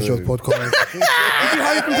 of the Different Shows podcast.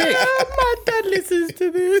 My dad listens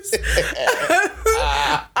to this.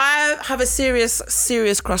 I have a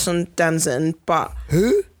serious crush on Damson, but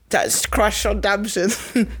Who? that's crush on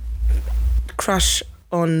Damson. Crush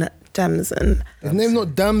on Damson. His name's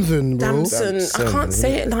not Damson, bro. Damson. I can't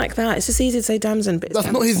say it like that. It's just easy to say Damson, but it's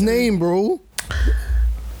That's not his Damson. name, bro.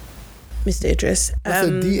 Mr. Idris. That's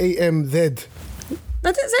a D-A-M-Z.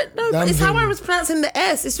 That's it. No, but it's how I was pronouncing the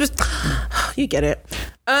S. It's just you get it.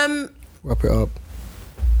 Wrap it up.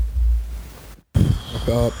 Wrap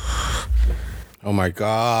it up. Oh my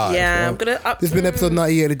God. Yeah, I'm gonna. This has been episode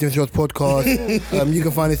 98 of the Different Shows podcast. You can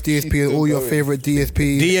find this DSP on all your favorite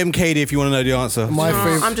DSPs. DM Katie if you want to know the answer.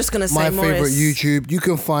 I'm just gonna say my Morris. favorite YouTube. You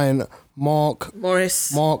can find Mark,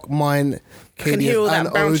 mine, You can Katie, hear all that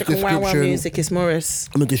and brown O's chicken wow wow description music. It's Morris.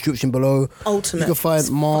 in the description below. Ultimate. You can find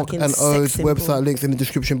Mark fucking and O's sex symbol. website links in the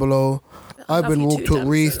description below. I've been you Walk too, Talk Damson.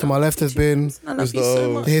 Reese. To my left has been. I love you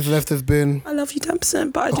so much. To his left has been. I love you,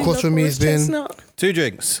 Damson, but I do Across love from me Morris has been- Chestnut. 2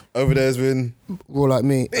 drinks. Over there's been. Raw like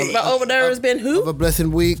me. But over there has been who? Have a blessed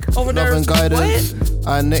week. Over Love there and is guidance.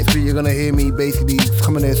 And next week you're gonna hear me basically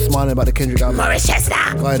coming there smiling about the Kendrick album. Morris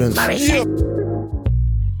Chestnut. Guidance. Morris Chestnut.